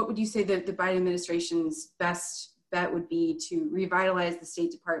 what would you say that the Biden administration's best bet would be to revitalize the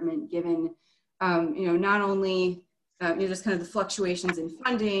State Department, given, you know, not only, you know, just kind of the fluctuations in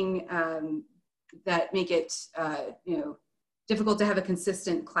funding that make it, you know, difficult to have a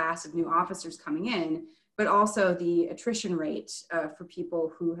consistent class of new officers coming in, but also the attrition rate for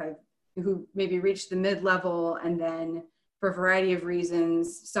people who maybe reached the mid-level and then, for a variety of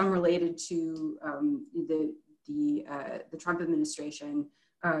reasons, some related to the Trump administration,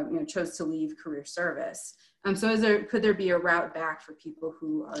 you know, chose to leave career service. So could there be a route back for people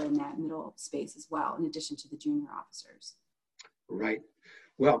who are in that middle space as well, in addition to the junior officers? Right.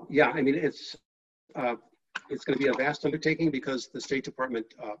 Well, yeah, I mean, it's going to be a vast undertaking because the State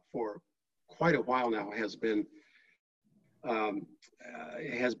Department for quite a while now has been in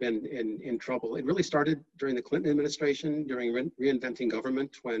trouble. It really started during the Clinton administration, during reinventing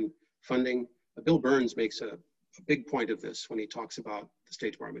government, when funding, Bill Burns makes a big point of this when he talks about the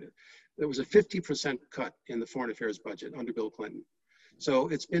State Department. There was a 50% cut in the foreign affairs budget under Bill Clinton. So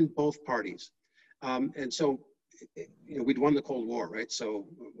it's been both parties. And so, you know, we'd won the Cold War, right? So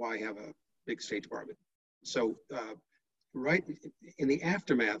why have a big State Department? So right in the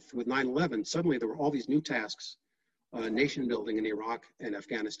aftermath with 9/11, suddenly there were all these new tasks, nation building in Iraq and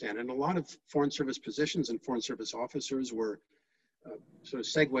Afghanistan. And a lot of Foreign Service positions and Foreign Service officers were sort of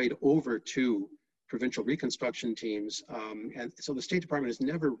segued over to provincial reconstruction teams. And so the State Department has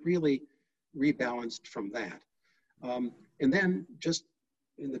never really rebalanced from that. And then just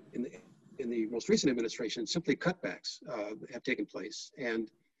in the most recent administration, simply cutbacks have taken place. And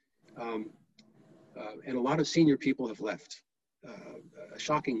a lot of senior people have left. A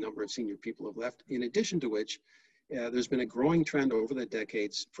shocking number of senior people have left, in addition to which there's been a growing trend over the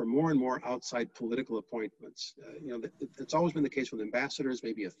decades for more and more outside political appointments. You know, that's always been the case with ambassadors.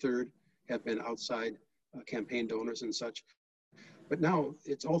 Maybe a third have been outside campaign donors and such. But now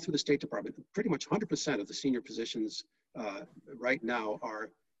it's all through the State Department. Pretty much 100% of the senior positions right now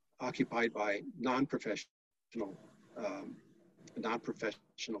are occupied by non-professional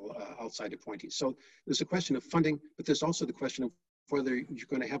outside appointees. So there's a question of funding, but there's also the question of whether you're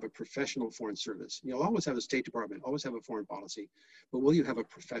going to have a professional foreign service. You'll always have a State Department, always have a foreign policy, but will you have a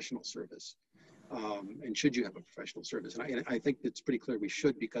professional service? And should you have a professional service? And I think it's pretty clear we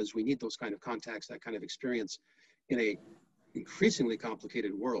should, because we need those kind of contacts, that kind of experience in a increasingly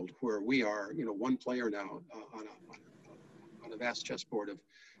complicated world where we are, you know, one player now on a vast chessboard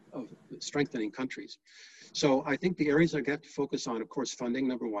of strengthening countries. So I think the areas I got to focus on, of course, funding,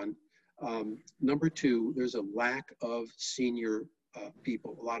 number one. Number two, there's a lack of senior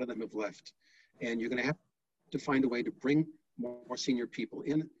people. A lot of them have left. And you're going to have to find a way to bring more senior people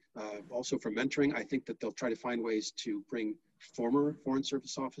in. Also for mentoring, I think that they'll try to find ways to bring former Foreign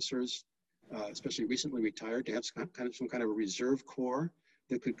Service officers especially recently retired, to have some kind of a reserve corps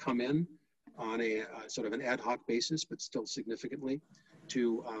that could come in on a sort of an ad hoc basis, but still significantly,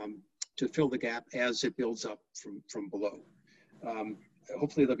 to fill the gap as it builds up from below.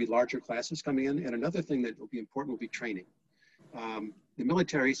 Hopefully there'll be larger classes coming in. And another thing that will be important will be training. The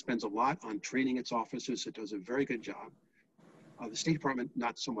military spends a lot on training its officers. It does a very good job. The State Department,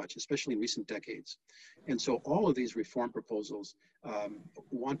 not so much, especially in recent decades. And so all of these reform proposals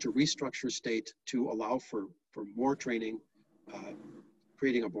want to restructure state to allow for more training,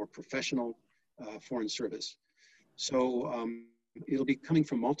 creating a more professional foreign service. So it'll be coming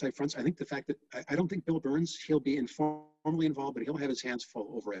from multi-fronts. I think the fact that, I don't think Bill Burns, he'll be informally involved, but he'll have his hands full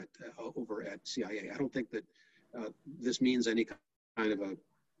over at CIA. I don't think that this means any kind of an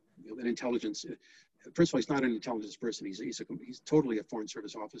intelligence. First of all, he's not an intelligence person. He's totally a Foreign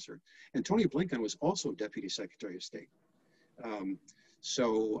Service officer. And Tony Blinken was also Deputy Secretary of State. And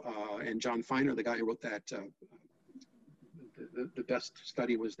John Feiner, the guy who wrote that, the best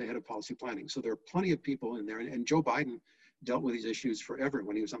study was the head of policy planning. So there are plenty of people in there. And Joe Biden dealt with these issues forever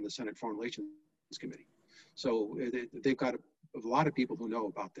when he was on the Senate Foreign Relations Committee. So they've got a lot of people who know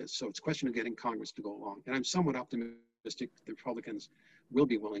about this. So it's a question of getting Congress to go along. And I'm somewhat optimistic the Republicans will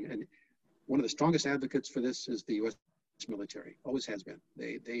be willing. And one of the strongest advocates for this is the U.S. military, always has been.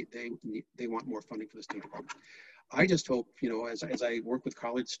 They want more funding for the State Department. I just hope, as I work with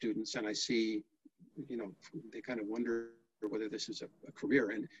college students and I see, they kind of wonder whether this is a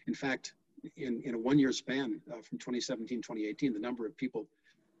career. And in fact, in a one-year span from 2017, 2018, the number of people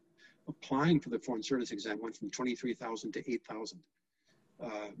applying for the Foreign Service exam went from 23,000 to 8,000,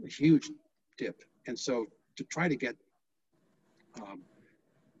 a huge dip. And so to try to get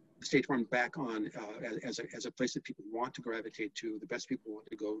the State Department back on as a place that people want to gravitate to, the best people want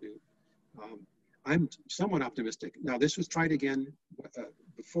to go to, I'm somewhat optimistic. Now, this was tried again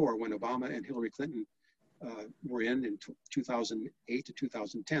before when Obama and Hillary Clinton were in 2008 to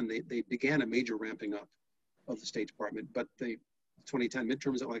 2010. They began a major ramping up of the State Department, but the 2010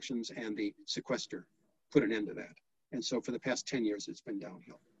 midterms elections and the sequester put an end to that. And so for the past 10 years, it's been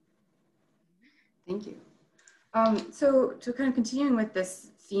downhill. Thank you. So kind of continuing with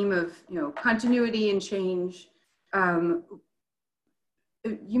this theme of continuity and change, you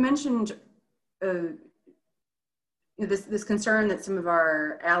mentioned this concern that some of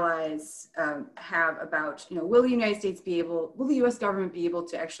our allies have about will the U.S. government be able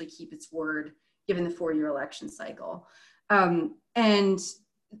to actually keep its word given the 4-year election cycle? And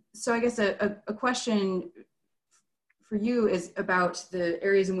so I guess a question for you is about the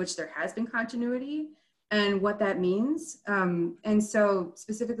areas in which there has been continuity and what that means. And so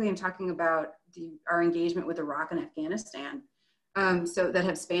specifically, I'm talking about our engagement with Iraq and Afghanistan. So that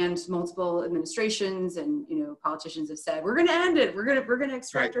have spanned multiple administrations, and politicians have said, we're going to end it. We're going to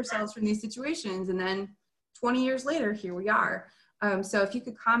extract ourselves from these situations. And then 20 years later, here we are. So if you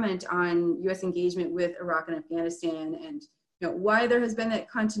could comment on U.S. engagement with Iraq and Afghanistan, and why there has been that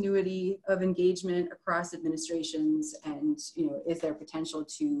continuity of engagement across administrations, and is there potential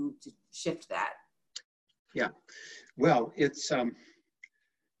to shift that? Yeah, well, it's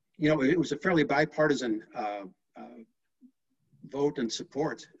it was a fairly bipartisan vote and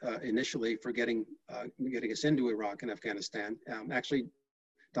support initially for getting us into Iraq and Afghanistan. Actually,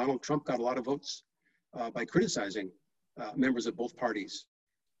 Donald Trump got a lot of votes by criticizing members of both parties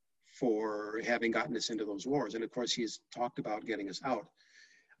for having gotten us into those wars. And of course, he's talked about getting us out,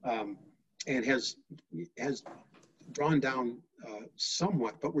 and has drawn down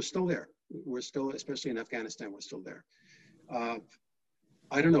somewhat, but we're still there. We're still, especially in Afghanistan, we're still there.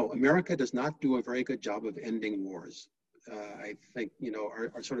 I don't know, America does not do a very good job of ending wars. I think,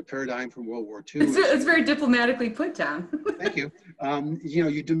 our sort of paradigm from World War II. It's very diplomatically put down. Thank you.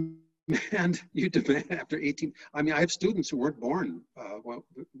 You demand after 18, I have students who weren't born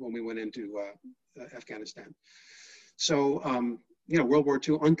when we went into Afghanistan. So, World War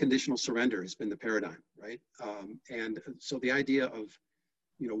II, unconditional surrender has been the paradigm, right? And so the idea of,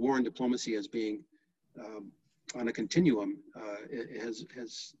 war and diplomacy as being on a continuum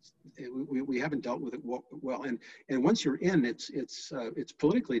we haven't dealt with it well. And once you're in, it's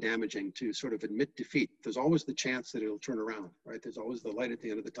politically damaging to sort of admit defeat. There's always the chance that it'll turn around, right? There's always the light at the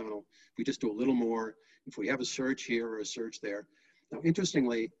end of the tunnel. If we just do a little more, if we have a surge here or a surge there. Now,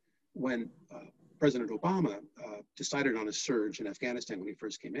 interestingly, when President Obama decided on a surge in Afghanistan when he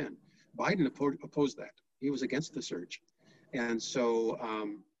first came in, Biden opposed that. He was against the surge. And so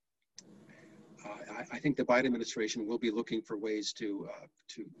I think the Biden administration will be looking for ways to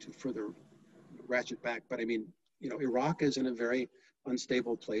further ratchet back. But Iraq is in a very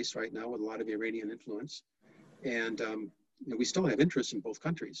unstable place right now with a lot of Iranian influence. And we still have interests in both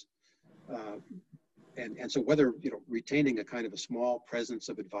countries. And so whether, retaining a kind of a small presence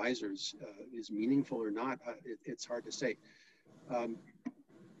of advisors is meaningful or not, it's hard to say.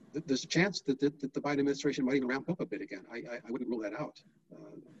 There's a chance that the Biden administration might even ramp up a bit again. I wouldn't rule that out.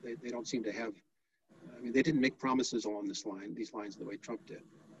 They don't seem to have, they didn't make promises along these lines the way Trump did,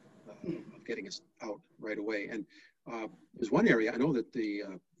 of getting us out right away. And there's one area I know that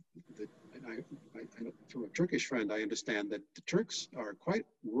I know from a Turkish friend, I understand that the Turks are quite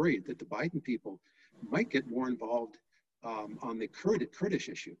worried that the Biden people might get more involved on the Kurdish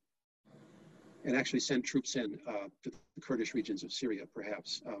issue and actually send troops in to the Kurdish regions of Syria,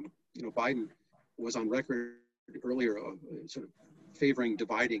 perhaps. Biden was on record earlier of sort of favoring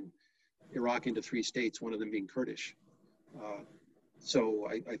dividing Iraq into 3 states, one of them being Kurdish. So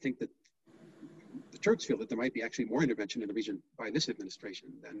I think that the Turks feel that there might be actually more intervention in the region by this administration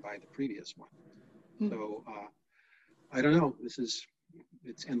than by the previous one. Mm-hmm. So I don't know.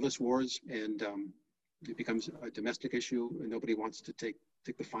 It's endless wars, and it becomes a domestic issue, and nobody wants to take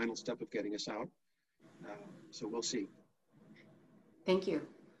the final step of getting us out. So we'll see. Thank you.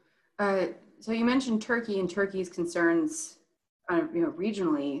 So you mentioned Turkey and Turkey's concerns,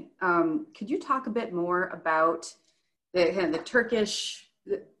 regionally. Could you talk a bit more about the Turkish,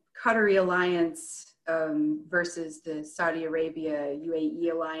 the Qatari alliance versus the Saudi Arabia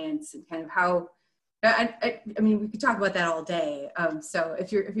UAE alliance, and kind of how? I mean, we could talk about that all day. So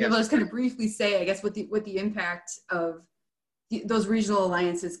if you're able to just kind of briefly say, I guess, what the impact of those regional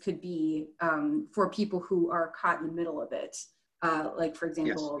alliances could be for people who are caught in the middle of it, like, for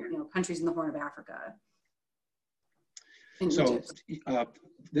example, yes, countries in the Horn of Africa. So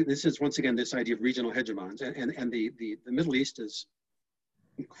this is, once again, this idea of regional hegemons, and the Middle East is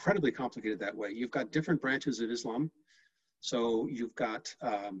incredibly complicated that way. You've got different branches of Islam. So you've got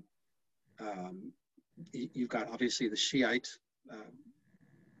obviously the Shiite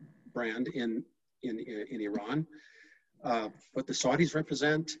brand in Iran, what the Saudis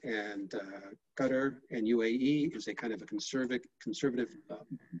represent, and Qatar and UAE is a kind of a conservative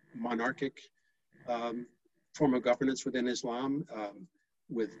monarchic form of governance within Islam,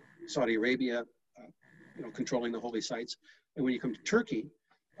 with Saudi Arabia, controlling the holy sites. And when you come to Turkey,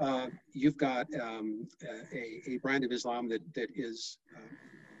 you've got a brand of Islam that is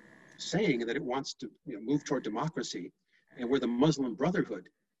saying that it wants to move toward democracy, and where the Muslim Brotherhood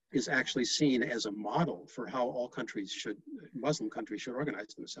is actually seen as a model for how all Muslim countries should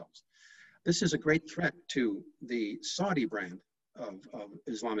organize themselves. This is a great threat to the Saudi brand of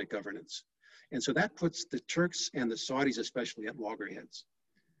Islamic governance. And so that puts the Turks and the Saudis especially at loggerheads.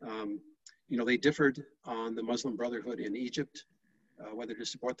 They differed on the Muslim Brotherhood in Egypt, whether to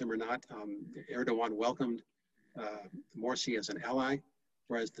support them or not. Erdogan welcomed Morsi as an ally,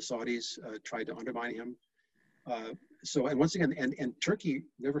 whereas the Saudis tried to undermine him. And once again, and Turkey,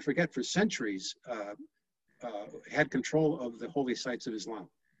 never forget, for centuries had control of the holy sites of Islam,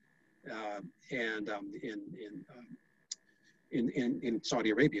 in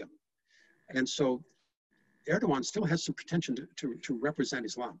Saudi Arabia. And so Erdogan still has some pretension to represent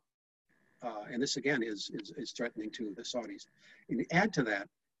Islam. And this, again, is threatening to the Saudis. And add to that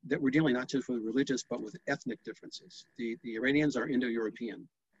we're dealing not just with religious, but with ethnic differences. The Iranians are Indo-European.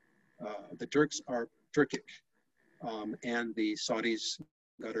 The Turks are Turkic. And the Saudis,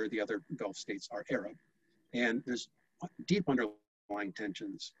 Qatar, the other Gulf states, are Arab. And there's deep underlying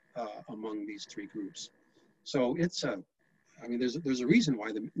tensions among these 3 groups. So it's there's a reason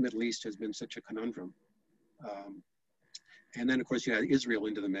why the Middle East has been such a conundrum. And then, of course, you add Israel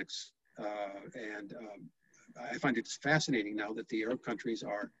into the mix. I find it fascinating now that the Arab countries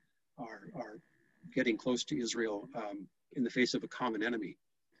are getting close to Israel in the face of a common enemy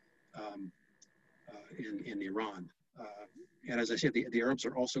in Iran. And as I said, the Arabs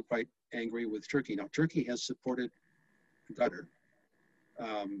are also quite angry with Turkey. Now, Turkey has supported Qatar.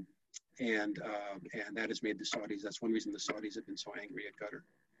 And that has made the Saudis, that's one reason the Saudis have been so angry at Qatar.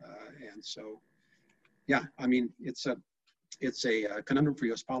 And so, yeah, I mean, it's a conundrum for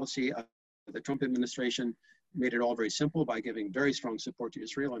U.S. policy. The Trump administration made it all very simple by giving very strong support to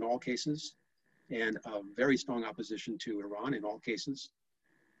Israel in all cases, and very strong opposition to Iran in all cases.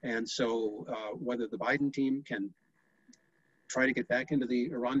 And so whether the Biden team can try to get back into the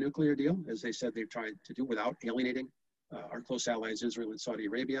Iran nuclear deal, as they said they've tried to do without alienating our close allies, Israel and Saudi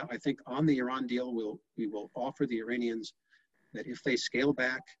Arabia. I think on the Iran deal, we will offer the Iranians that if they scale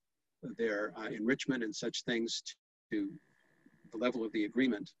back their enrichment and such things to the level of the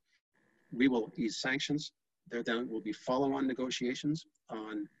agreement, we will ease sanctions. There then will be follow-on negotiations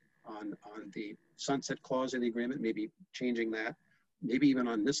on the sunset clause in the agreement, maybe changing that, maybe even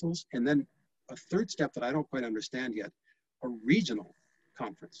on missiles. And then a third step that I don't quite understand yet, a regional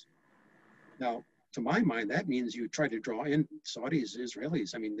conference Now, to my mind, that means you try to draw in Saudis,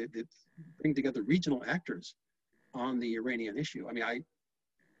 Israelis. I mean, they bring together regional actors on the Iranian issue. I mean, I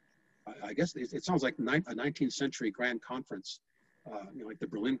guess it sounds like a 19th century grand conference, you know, like the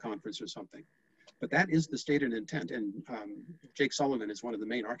Berlin Conference or something. But that is the stated intent. And Jake Sullivan is one of the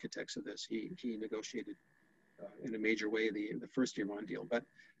main architects of this. He negotiated in a major way the first Iran deal. But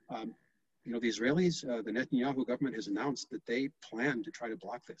you know, the Israelis, the Netanyahu government has announced that they plan to try to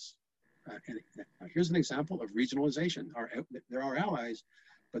block this. And here's an example of regionalization. They're our allies,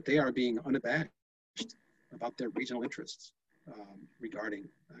 but they are being unabashed about their regional interests regarding,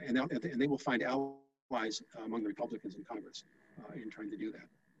 and they will find allies among the Republicans in Congress in trying to do that.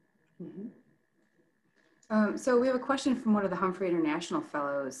 Mm-hmm. So we have a question from one of the Humphrey International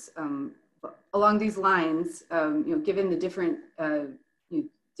Fellows. Along these lines, you know, given the different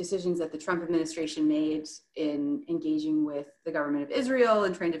decisions that the Trump administration made in engaging with the government of Israel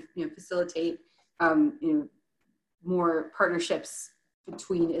and trying to, you know, facilitate, you know, more partnerships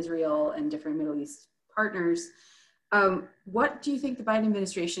between Israel and different Middle East partners, what do you think the Biden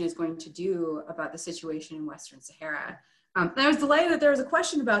administration is going to do about the situation in Western Sahara? And I was delighted that there was a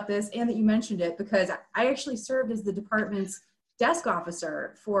question about this and that you mentioned it, because I actually served as the department's desk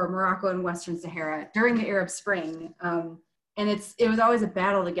officer for Morocco and Western Sahara during the Arab Spring. And it was always a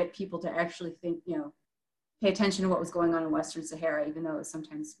battle to get people to actually think, you know, pay attention to what was going on in Western Sahara, even though it was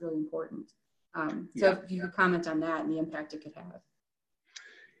sometimes really important. So if you could comment on that and the impact it could have.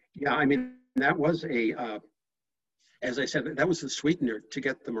 Yeah, I mean, that was as I said, that was the sweetener to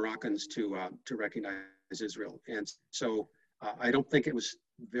get the Moroccans to recognize Israel. And so I don't think it was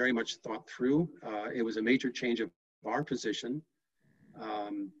very much thought through. It was a major change of our position.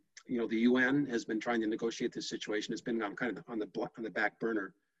 You know, the UN has been trying to negotiate this situation. It's been on kind of on the back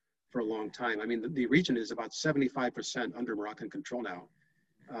burner for a long time. I mean, the region is about 75% under Moroccan control now.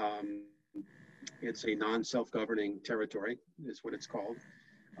 It's a non-self-governing territory, is what it's called.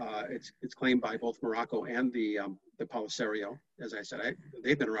 It's claimed by both Morocco and the Polisario. As I said,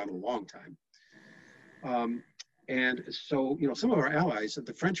 they've been around a long time. And so, you know, some of our allies,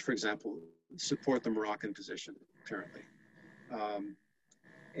 the French, for example, support the Moroccan position, apparently.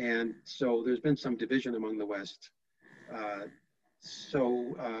 And so there's been some division among the West. You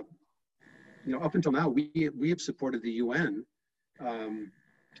know, up until now, we have supported the UN.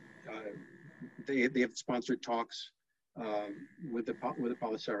 They have sponsored talks with the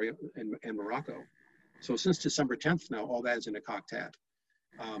Polisario and Morocco. So since December 10th now, all that is in a cocked hat.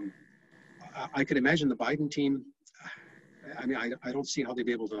 I could imagine the Biden team, I mean, I don't see how they'd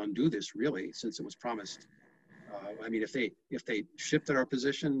be able to undo this, really, since it was promised. I mean, if they shifted our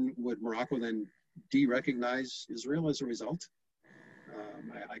position, would Morocco then de-recognize Israel as a result?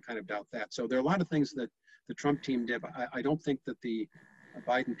 I kind of doubt that. So there are a lot of things that the Trump team did. I don't think that the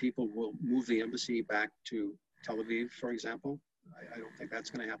Biden people will move the embassy back to Tel Aviv, for example. I don't think that's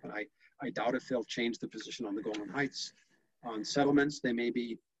going to happen. I doubt if they'll change the position on the Golan Heights. On settlements, they may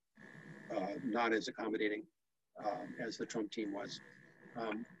be not as accommodating as the Trump team was.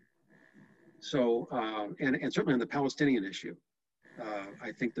 And certainly on the Palestinian issue,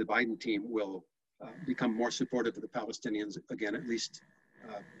 I think the Biden team will become more supportive of the Palestinians, again, at least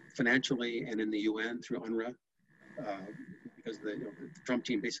financially and in the UN through UNRWA, because the Trump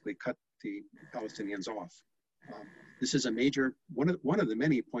team basically cut the Palestinians off. This is a major, one of the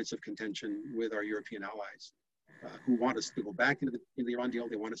many points of contention with our European allies who want us to go back into the Iran deal.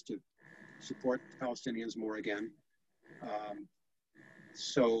 They want us to support the Palestinians more again.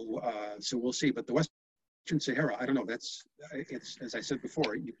 So we'll see. But the Western Sahara, I don't know. It's as I said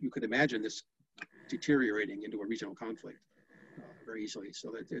before, you could imagine this deteriorating into a regional conflict very easily.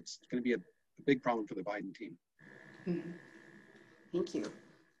 So it's going to be a big problem for the Biden team. Mm-hmm. Thank you.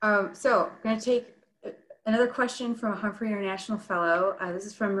 So I'm going to take another question from a Humphrey International Fellow. This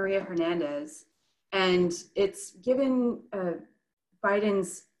is from Maria Hernandez. And it's given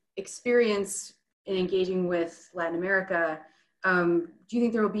Biden's experience in engaging with Latin America, do you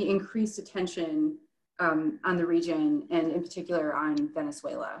think there will be increased attention on the region and in particular on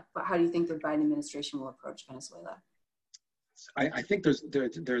Venezuela? But how do you think the Biden administration will approach Venezuela? I think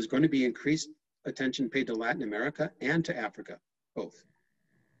there's going to be increased attention paid to Latin America and to Africa, both.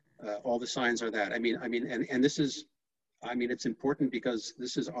 All the signs are that. I mean, and this is, it's important because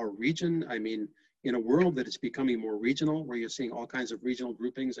this is our region. I mean, in a world that is becoming more regional, where you're seeing all kinds of regional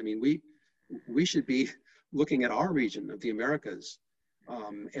groupings, I mean, we should be looking at our region of the Americas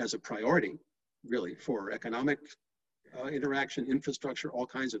as a priority, really, for economic interaction, infrastructure, all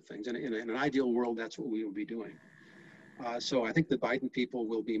kinds of things. And in an ideal world, that's what we will be doing. So I think the Biden people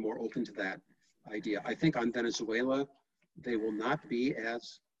will be more open to that idea. I think on Venezuela, they will not be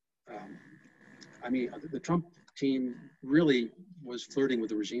as I mean, the Trump team really was flirting with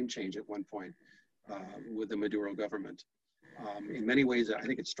the regime change at one point with the Maduro government. In many ways, I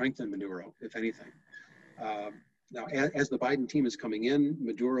think it strengthened Maduro, if anything. Now, as the Biden team is coming in,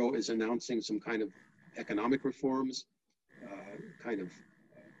 Maduro is announcing some kind of economic reforms, kind of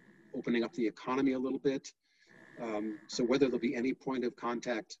opening up the economy a little bit. So whether there'll be any point of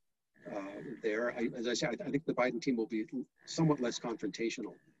contact there, as I said, I think the Biden team will be somewhat less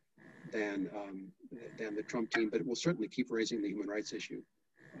confrontational than the Trump team, but it will certainly keep raising the human rights issue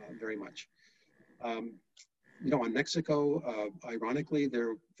very much. You know, on Mexico, ironically,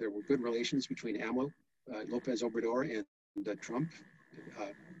 there were good relations between AMLO, Lopez Obrador, and Trump.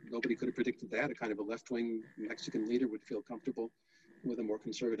 Nobody could have predicted that. A kind of a left-wing Mexican leader would feel comfortable with a more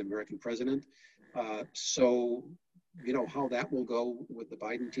conservative American president. So, you know, how that will go with the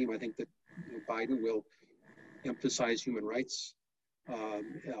Biden team, I think that Biden will emphasize human rights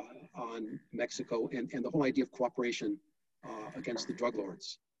on Mexico, and the whole idea of cooperation against the drug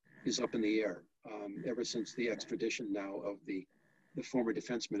lords is up in the air ever since the extradition now of the former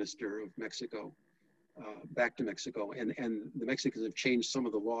defense minister of Mexico back to Mexico. And the Mexicans have changed some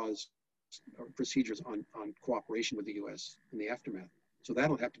of the laws or procedures on cooperation with the US in the aftermath. So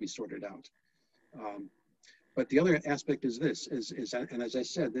that'll have to be sorted out. But the other aspect is this, and as I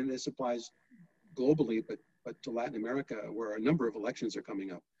said, then this applies globally, but to Latin America, where a number of elections are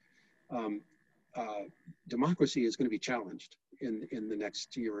coming up. Democracy is going to be challenged in the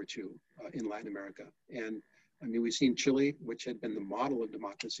next year or two in Latin America. And I mean, we've seen Chile, which had been the model of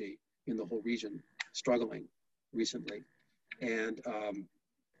democracy in the whole region, struggling recently. And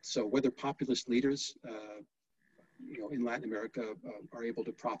so whether populist leaders, you know, in Latin America are able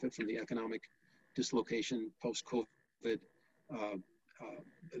to profit from the economic dislocation post-COVID,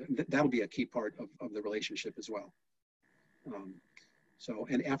 that'll be a key part of the relationship as well. So,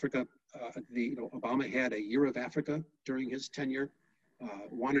 and Africa, Obama had a year of Africa during his tenure,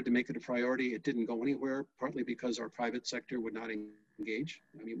 wanted to make it a priority. It didn't go anywhere, partly because our private sector would not engage.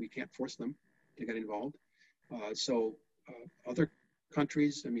 I mean, we can't force them to get involved. So other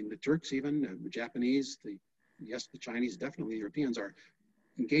countries, I mean, the Turks even, the Japanese, the Chinese, definitely the Europeans are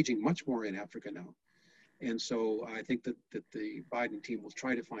engaging much more in Africa now. And so I think that the Biden team will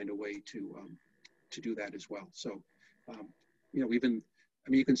try to find a way to do that as well. So, you know,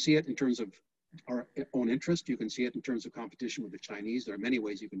 you can see it in terms of our own interest. You can see it in terms of competition with the Chinese. There are many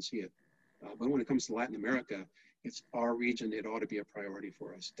ways you can see it. But when it comes to Latin America, it's our region. It ought to be a priority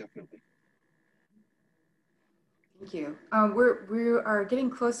for us, definitely. Thank you. We are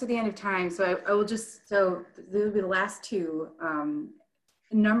getting close to the end of time, so I will just, so these will be the last two.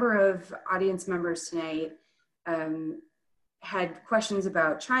 A number of audience members tonight had questions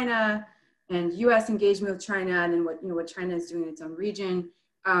about China and U.S. engagement with China, and then what China is doing in its own region.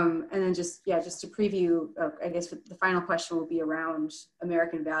 And then just to preview, I guess the final question will be around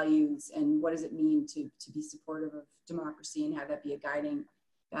American values and what does it mean to be supportive of democracy and have that be a guiding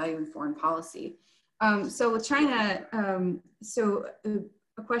value in foreign policy. So with China,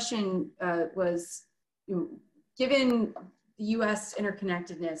 a question was, given the U.S.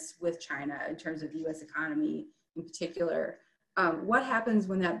 interconnectedness with China in terms of the U.S. economy in particular, what happens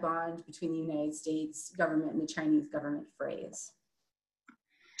when that bond between the United States government and the Chinese government frays?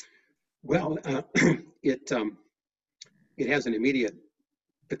 Well, it has an immediate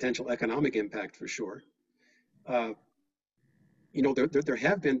potential economic impact for sure. You know, there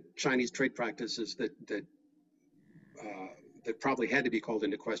have been Chinese trade practices that probably had to be called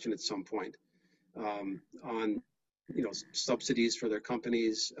into question at some point on, you know, subsidies for their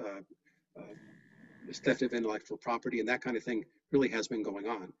companies, theft of intellectual property, and that kind of thing really has been going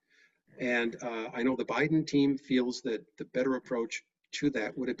on. And I know the Biden team feels that the better approach to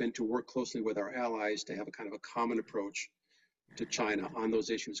that would have been to work closely with our allies to have a kind of a common approach to China on those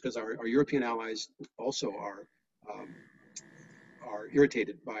issues, because our European allies also are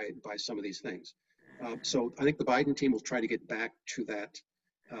irritated by some of these things. So I think the Biden team will try to get back to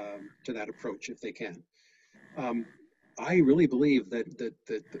that approach if they can. I really believe that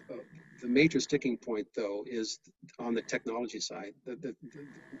the major sticking point, though, is on the technology side. The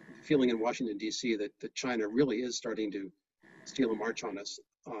feeling in Washington, D.C. that China really is starting to steal a march on us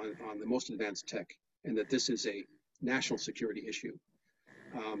on the most advanced tech, and that this is a national security issue.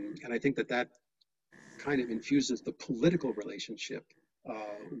 And I think that kind of infuses the political relationship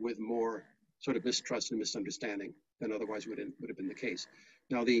with more sort of mistrust and misunderstanding than otherwise would have been the case.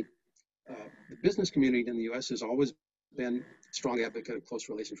 Now, the business community in the U.S. has always been a strong advocate of close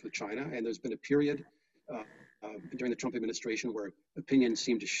relations with China, and there's been a period during the Trump administration where opinions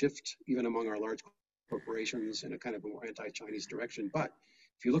seemed to shift even among our large corporations in a kind of a more anti-Chinese direction. But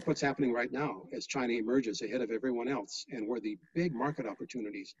if you look what's happening right now as China emerges ahead of everyone else, and where the big market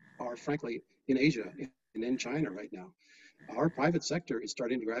opportunities are, frankly, in Asia and in China right now, our private sector is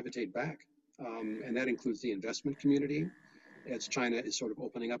starting to gravitate back. And that includes the investment community, as China is sort of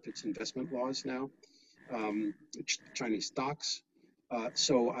opening up its investment laws now, Chinese stocks.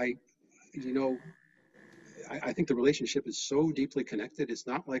 So I think the relationship is so deeply connected. It's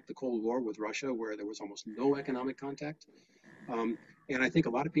not like the Cold War with Russia, where there was almost no economic contact. And I think a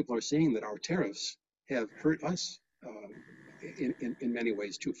lot of people are seeing that our tariffs have hurt us in many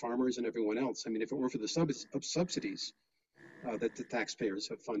ways, too, farmers and everyone else. I mean, if it weren't for the subsidies that the taxpayers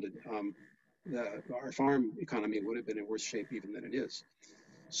have funded, our farm economy would have been in worse shape even than it is.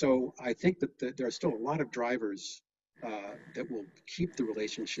 So I think that there are still a lot of drivers that will keep the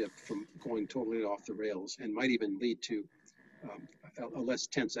relationship from going totally off the rails, and might even lead to a less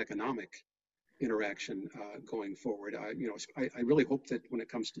tense economic interaction going forward. I really hope that when it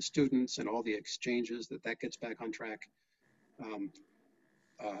comes to students and all the exchanges, that gets back on track.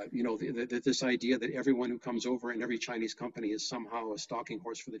 This idea that everyone who comes over and every Chinese company is somehow a stalking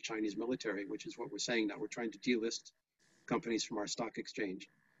horse for the Chinese military, which is what we're saying now. We're trying to delist companies from our stock exchange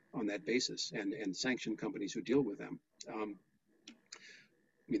on that basis, and sanction companies who deal with them.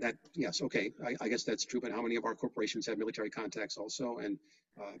 Yes, okay, I guess that's true, but how many of our corporations have military contacts also, and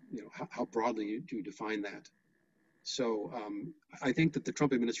how broadly do you define that? So I think that the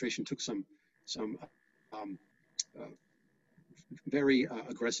Trump administration took some very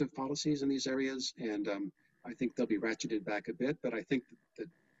aggressive policies in these areas, and I think they'll be ratcheted back a bit, but I think that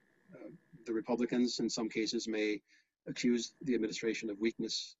the Republicans in some cases may accuse the administration of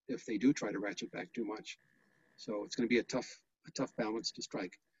weakness if they do try to ratchet back too much. So it's going to be a tough balance to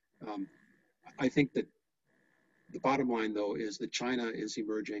strike. I think that the bottom line, though, is that China is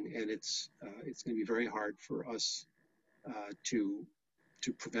emerging, and it's going to be very hard for us to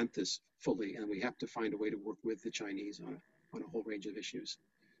prevent this fully, and we have to find a way to work with the Chinese on a whole range of issues.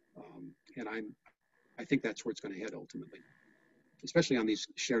 And I think that's where it's going to head ultimately, especially on these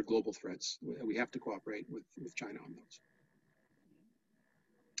shared global threats. We have to cooperate with China on those.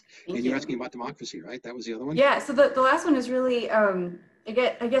 And you're asking about democracy, right? That was the other one? Yeah, so the last one is really, I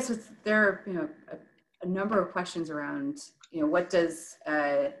guess there are, a number of questions around, what does,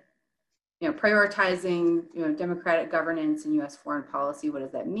 prioritizing, democratic governance in U.S. foreign policy, what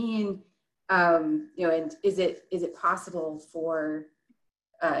does that mean? And is it possible for,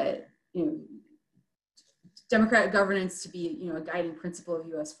 democratic governance to be, a guiding principle of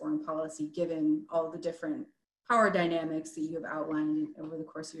U.S. foreign policy, given all the different power dynamics that you have outlined over the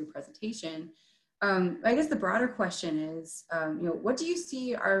course of your presentation? I guess the broader question is, what do you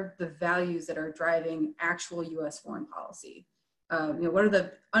see are the values that are driving actual U.S. foreign policy? What are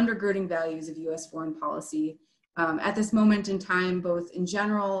the undergirding values of U.S. foreign policy at this moment in time, both in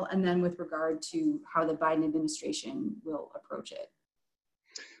general and then with regard to how the Biden administration will approach it?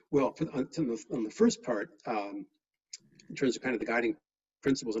 Well, on the first part, in terms of kind of the guiding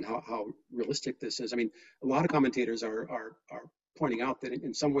principles and how realistic this is, I mean, a lot of commentators are pointing out that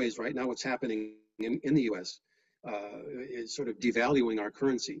in some ways right now what's happening in the U.S. Is sort of devaluing our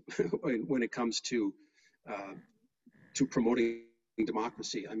currency when it comes to promoting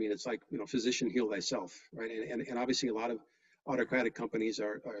democracy. I mean, it's like, physician, heal thyself, right? And obviously a lot of autocratic countries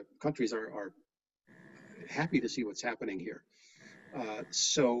are happy to see what's happening here.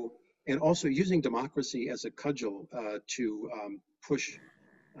 And also using democracy as a cudgel to push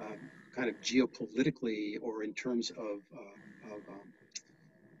kind of geopolitically, or in terms of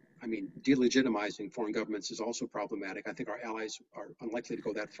delegitimizing foreign governments is also problematic. I think our allies are unlikely to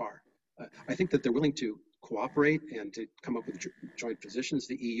go that far. I think that they're willing to cooperate and to come up with joint positions.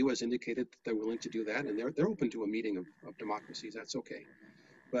 The EU has indicated that they're willing to do that, and they're open to a meeting of democracies. That's okay.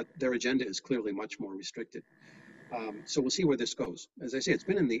 But their agenda is clearly much more restricted. So we'll see where this goes. As I say, it's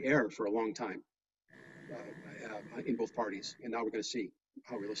been in the air for a long time in both parties, and now we're going to see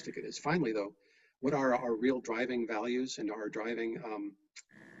how realistic it is. Finally, though, what are our real driving values and our driving,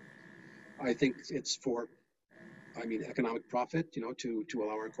 I think it's for, economic profit, to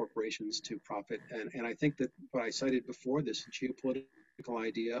allow our corporations to profit. And I think that what I cited before, this geopolitical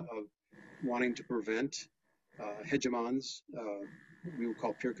idea of wanting to prevent hegemons, we would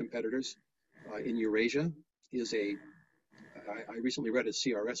call peer competitors, in Eurasia, is I recently read a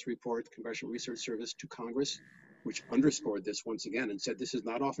CRS report, Congressional Research Service, to Congress, which underscored this once again and said this is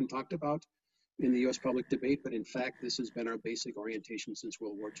not often talked about in the U.S. public debate, but in fact, this has been our basic orientation since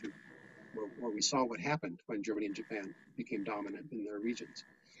World War II, where we saw what happened when Germany and Japan became dominant in their regions.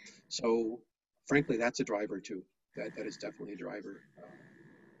 So frankly, that's a driver too. That is definitely a driver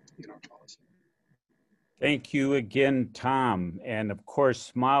in our policy. Thank you again, Tom. And of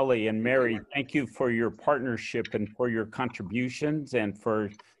course, Molly and Mary, thank you for your partnership and for your contributions and for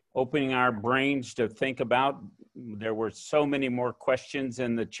opening our brains to think about. There were so many more questions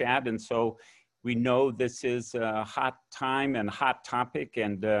in the chat, and so we know this is a hot time and hot topic,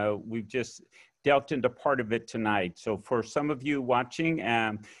 and we've just delved into part of it tonight. So for some of you watching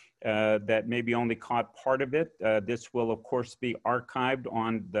that maybe only caught part of it, this will of course be archived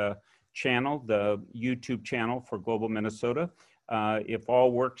on the channel, the YouTube channel for Global Minnesota. If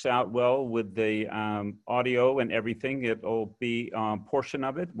all works out well with the audio and everything, it'll be a portion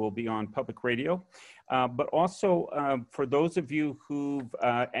of it will be on public radio. But also for those of you who've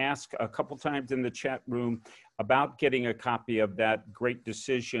asked a couple times in the chat room about getting a copy of that Great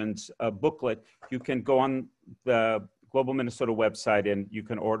Decisions booklet, you can go on the Global Minnesota website and you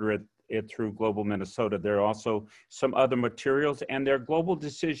can order it through Global Minnesota. There are also some other materials, and there are Global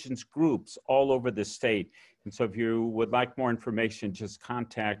Decisions groups all over the state. And so if you would like more information, just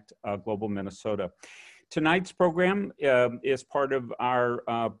contact Global Minnesota. Tonight's program is part of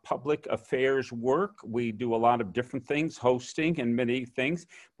our public affairs work. We do a lot of different things, hosting and many things,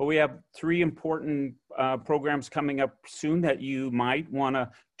 but we have three important programs coming up soon that you might want to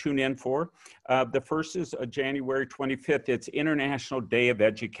tune in for. The first is January 25th. It's International Day of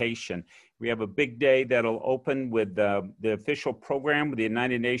Education. We have a big day that'll open with the official program with the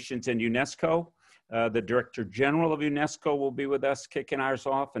United Nations and UNESCO. The Director General of UNESCO will be with us kicking ours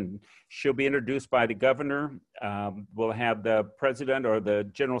off, and she'll be introduced by the governor. We'll have the president or the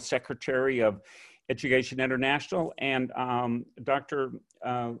General Secretary of Education International and Dr.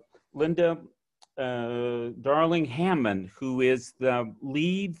 Linda Darling-Hammond, who is the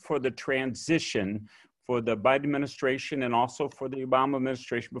lead for the transition for the Biden administration and also for the Obama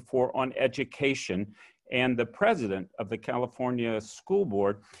administration before on education. And the president of the California School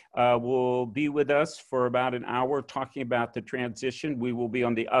Board will be with us for about an hour talking about the transition. We will be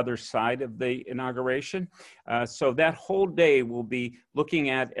on the other side of the inauguration. So that whole day will be looking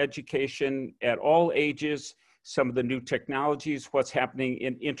at education at all ages, some of the new technologies, what's happening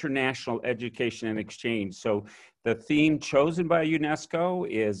in international education and exchange. So the theme chosen by UNESCO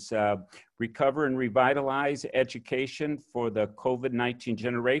is Recover and Revitalize Education for the COVID-19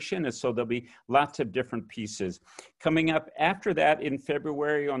 Generation. And so there'll be lots of different pieces. Coming up after that in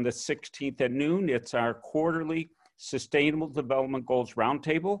February on the 16th at noon, it's our quarterly Sustainable Development Goals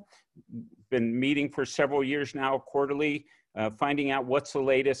Roundtable. Been meeting for several years now, quarterly, finding out what's the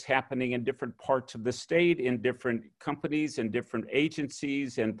latest happening in different parts of the state, in different companies and different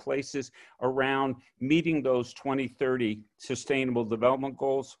agencies and places around meeting those 2030 Sustainable Development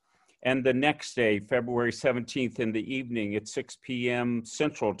Goals. And the next day, February 17th in the evening at 6 p.m.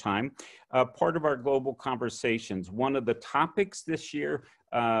 Central Time, part of our global conversations. One of the topics this year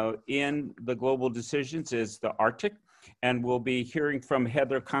in the Global Decisions is the Arctic. And we'll be hearing from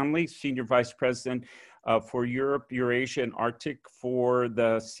Heather Conley, Senior Vice President for Europe, Eurasia, and Arctic for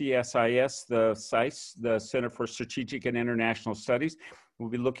the CSIS, the CICE, the Center for Strategic and International Studies. We'll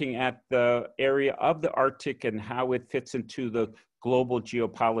be looking at the area of the Arctic and how it fits into the global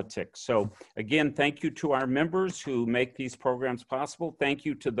geopolitics. So again, thank you to our members who make these programs possible. Thank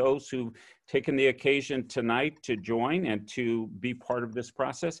you to those who've taken the occasion tonight to join and to be part of this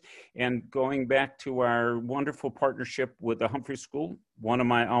process. And going back to our wonderful partnership with the Humphrey School, one of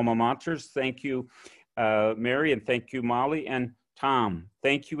my alma maters, thank you, Mary, and thank you, Molly, and Tom.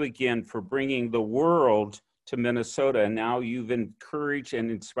 Thank you again for bringing the world to Minnesota. And now you've encouraged and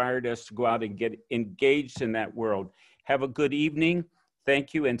inspired us to go out and get engaged in that world. Have a good evening.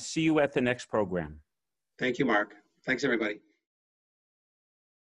 Thank you, and see you at the next program. Thank you, Mark. Thanks, everybody.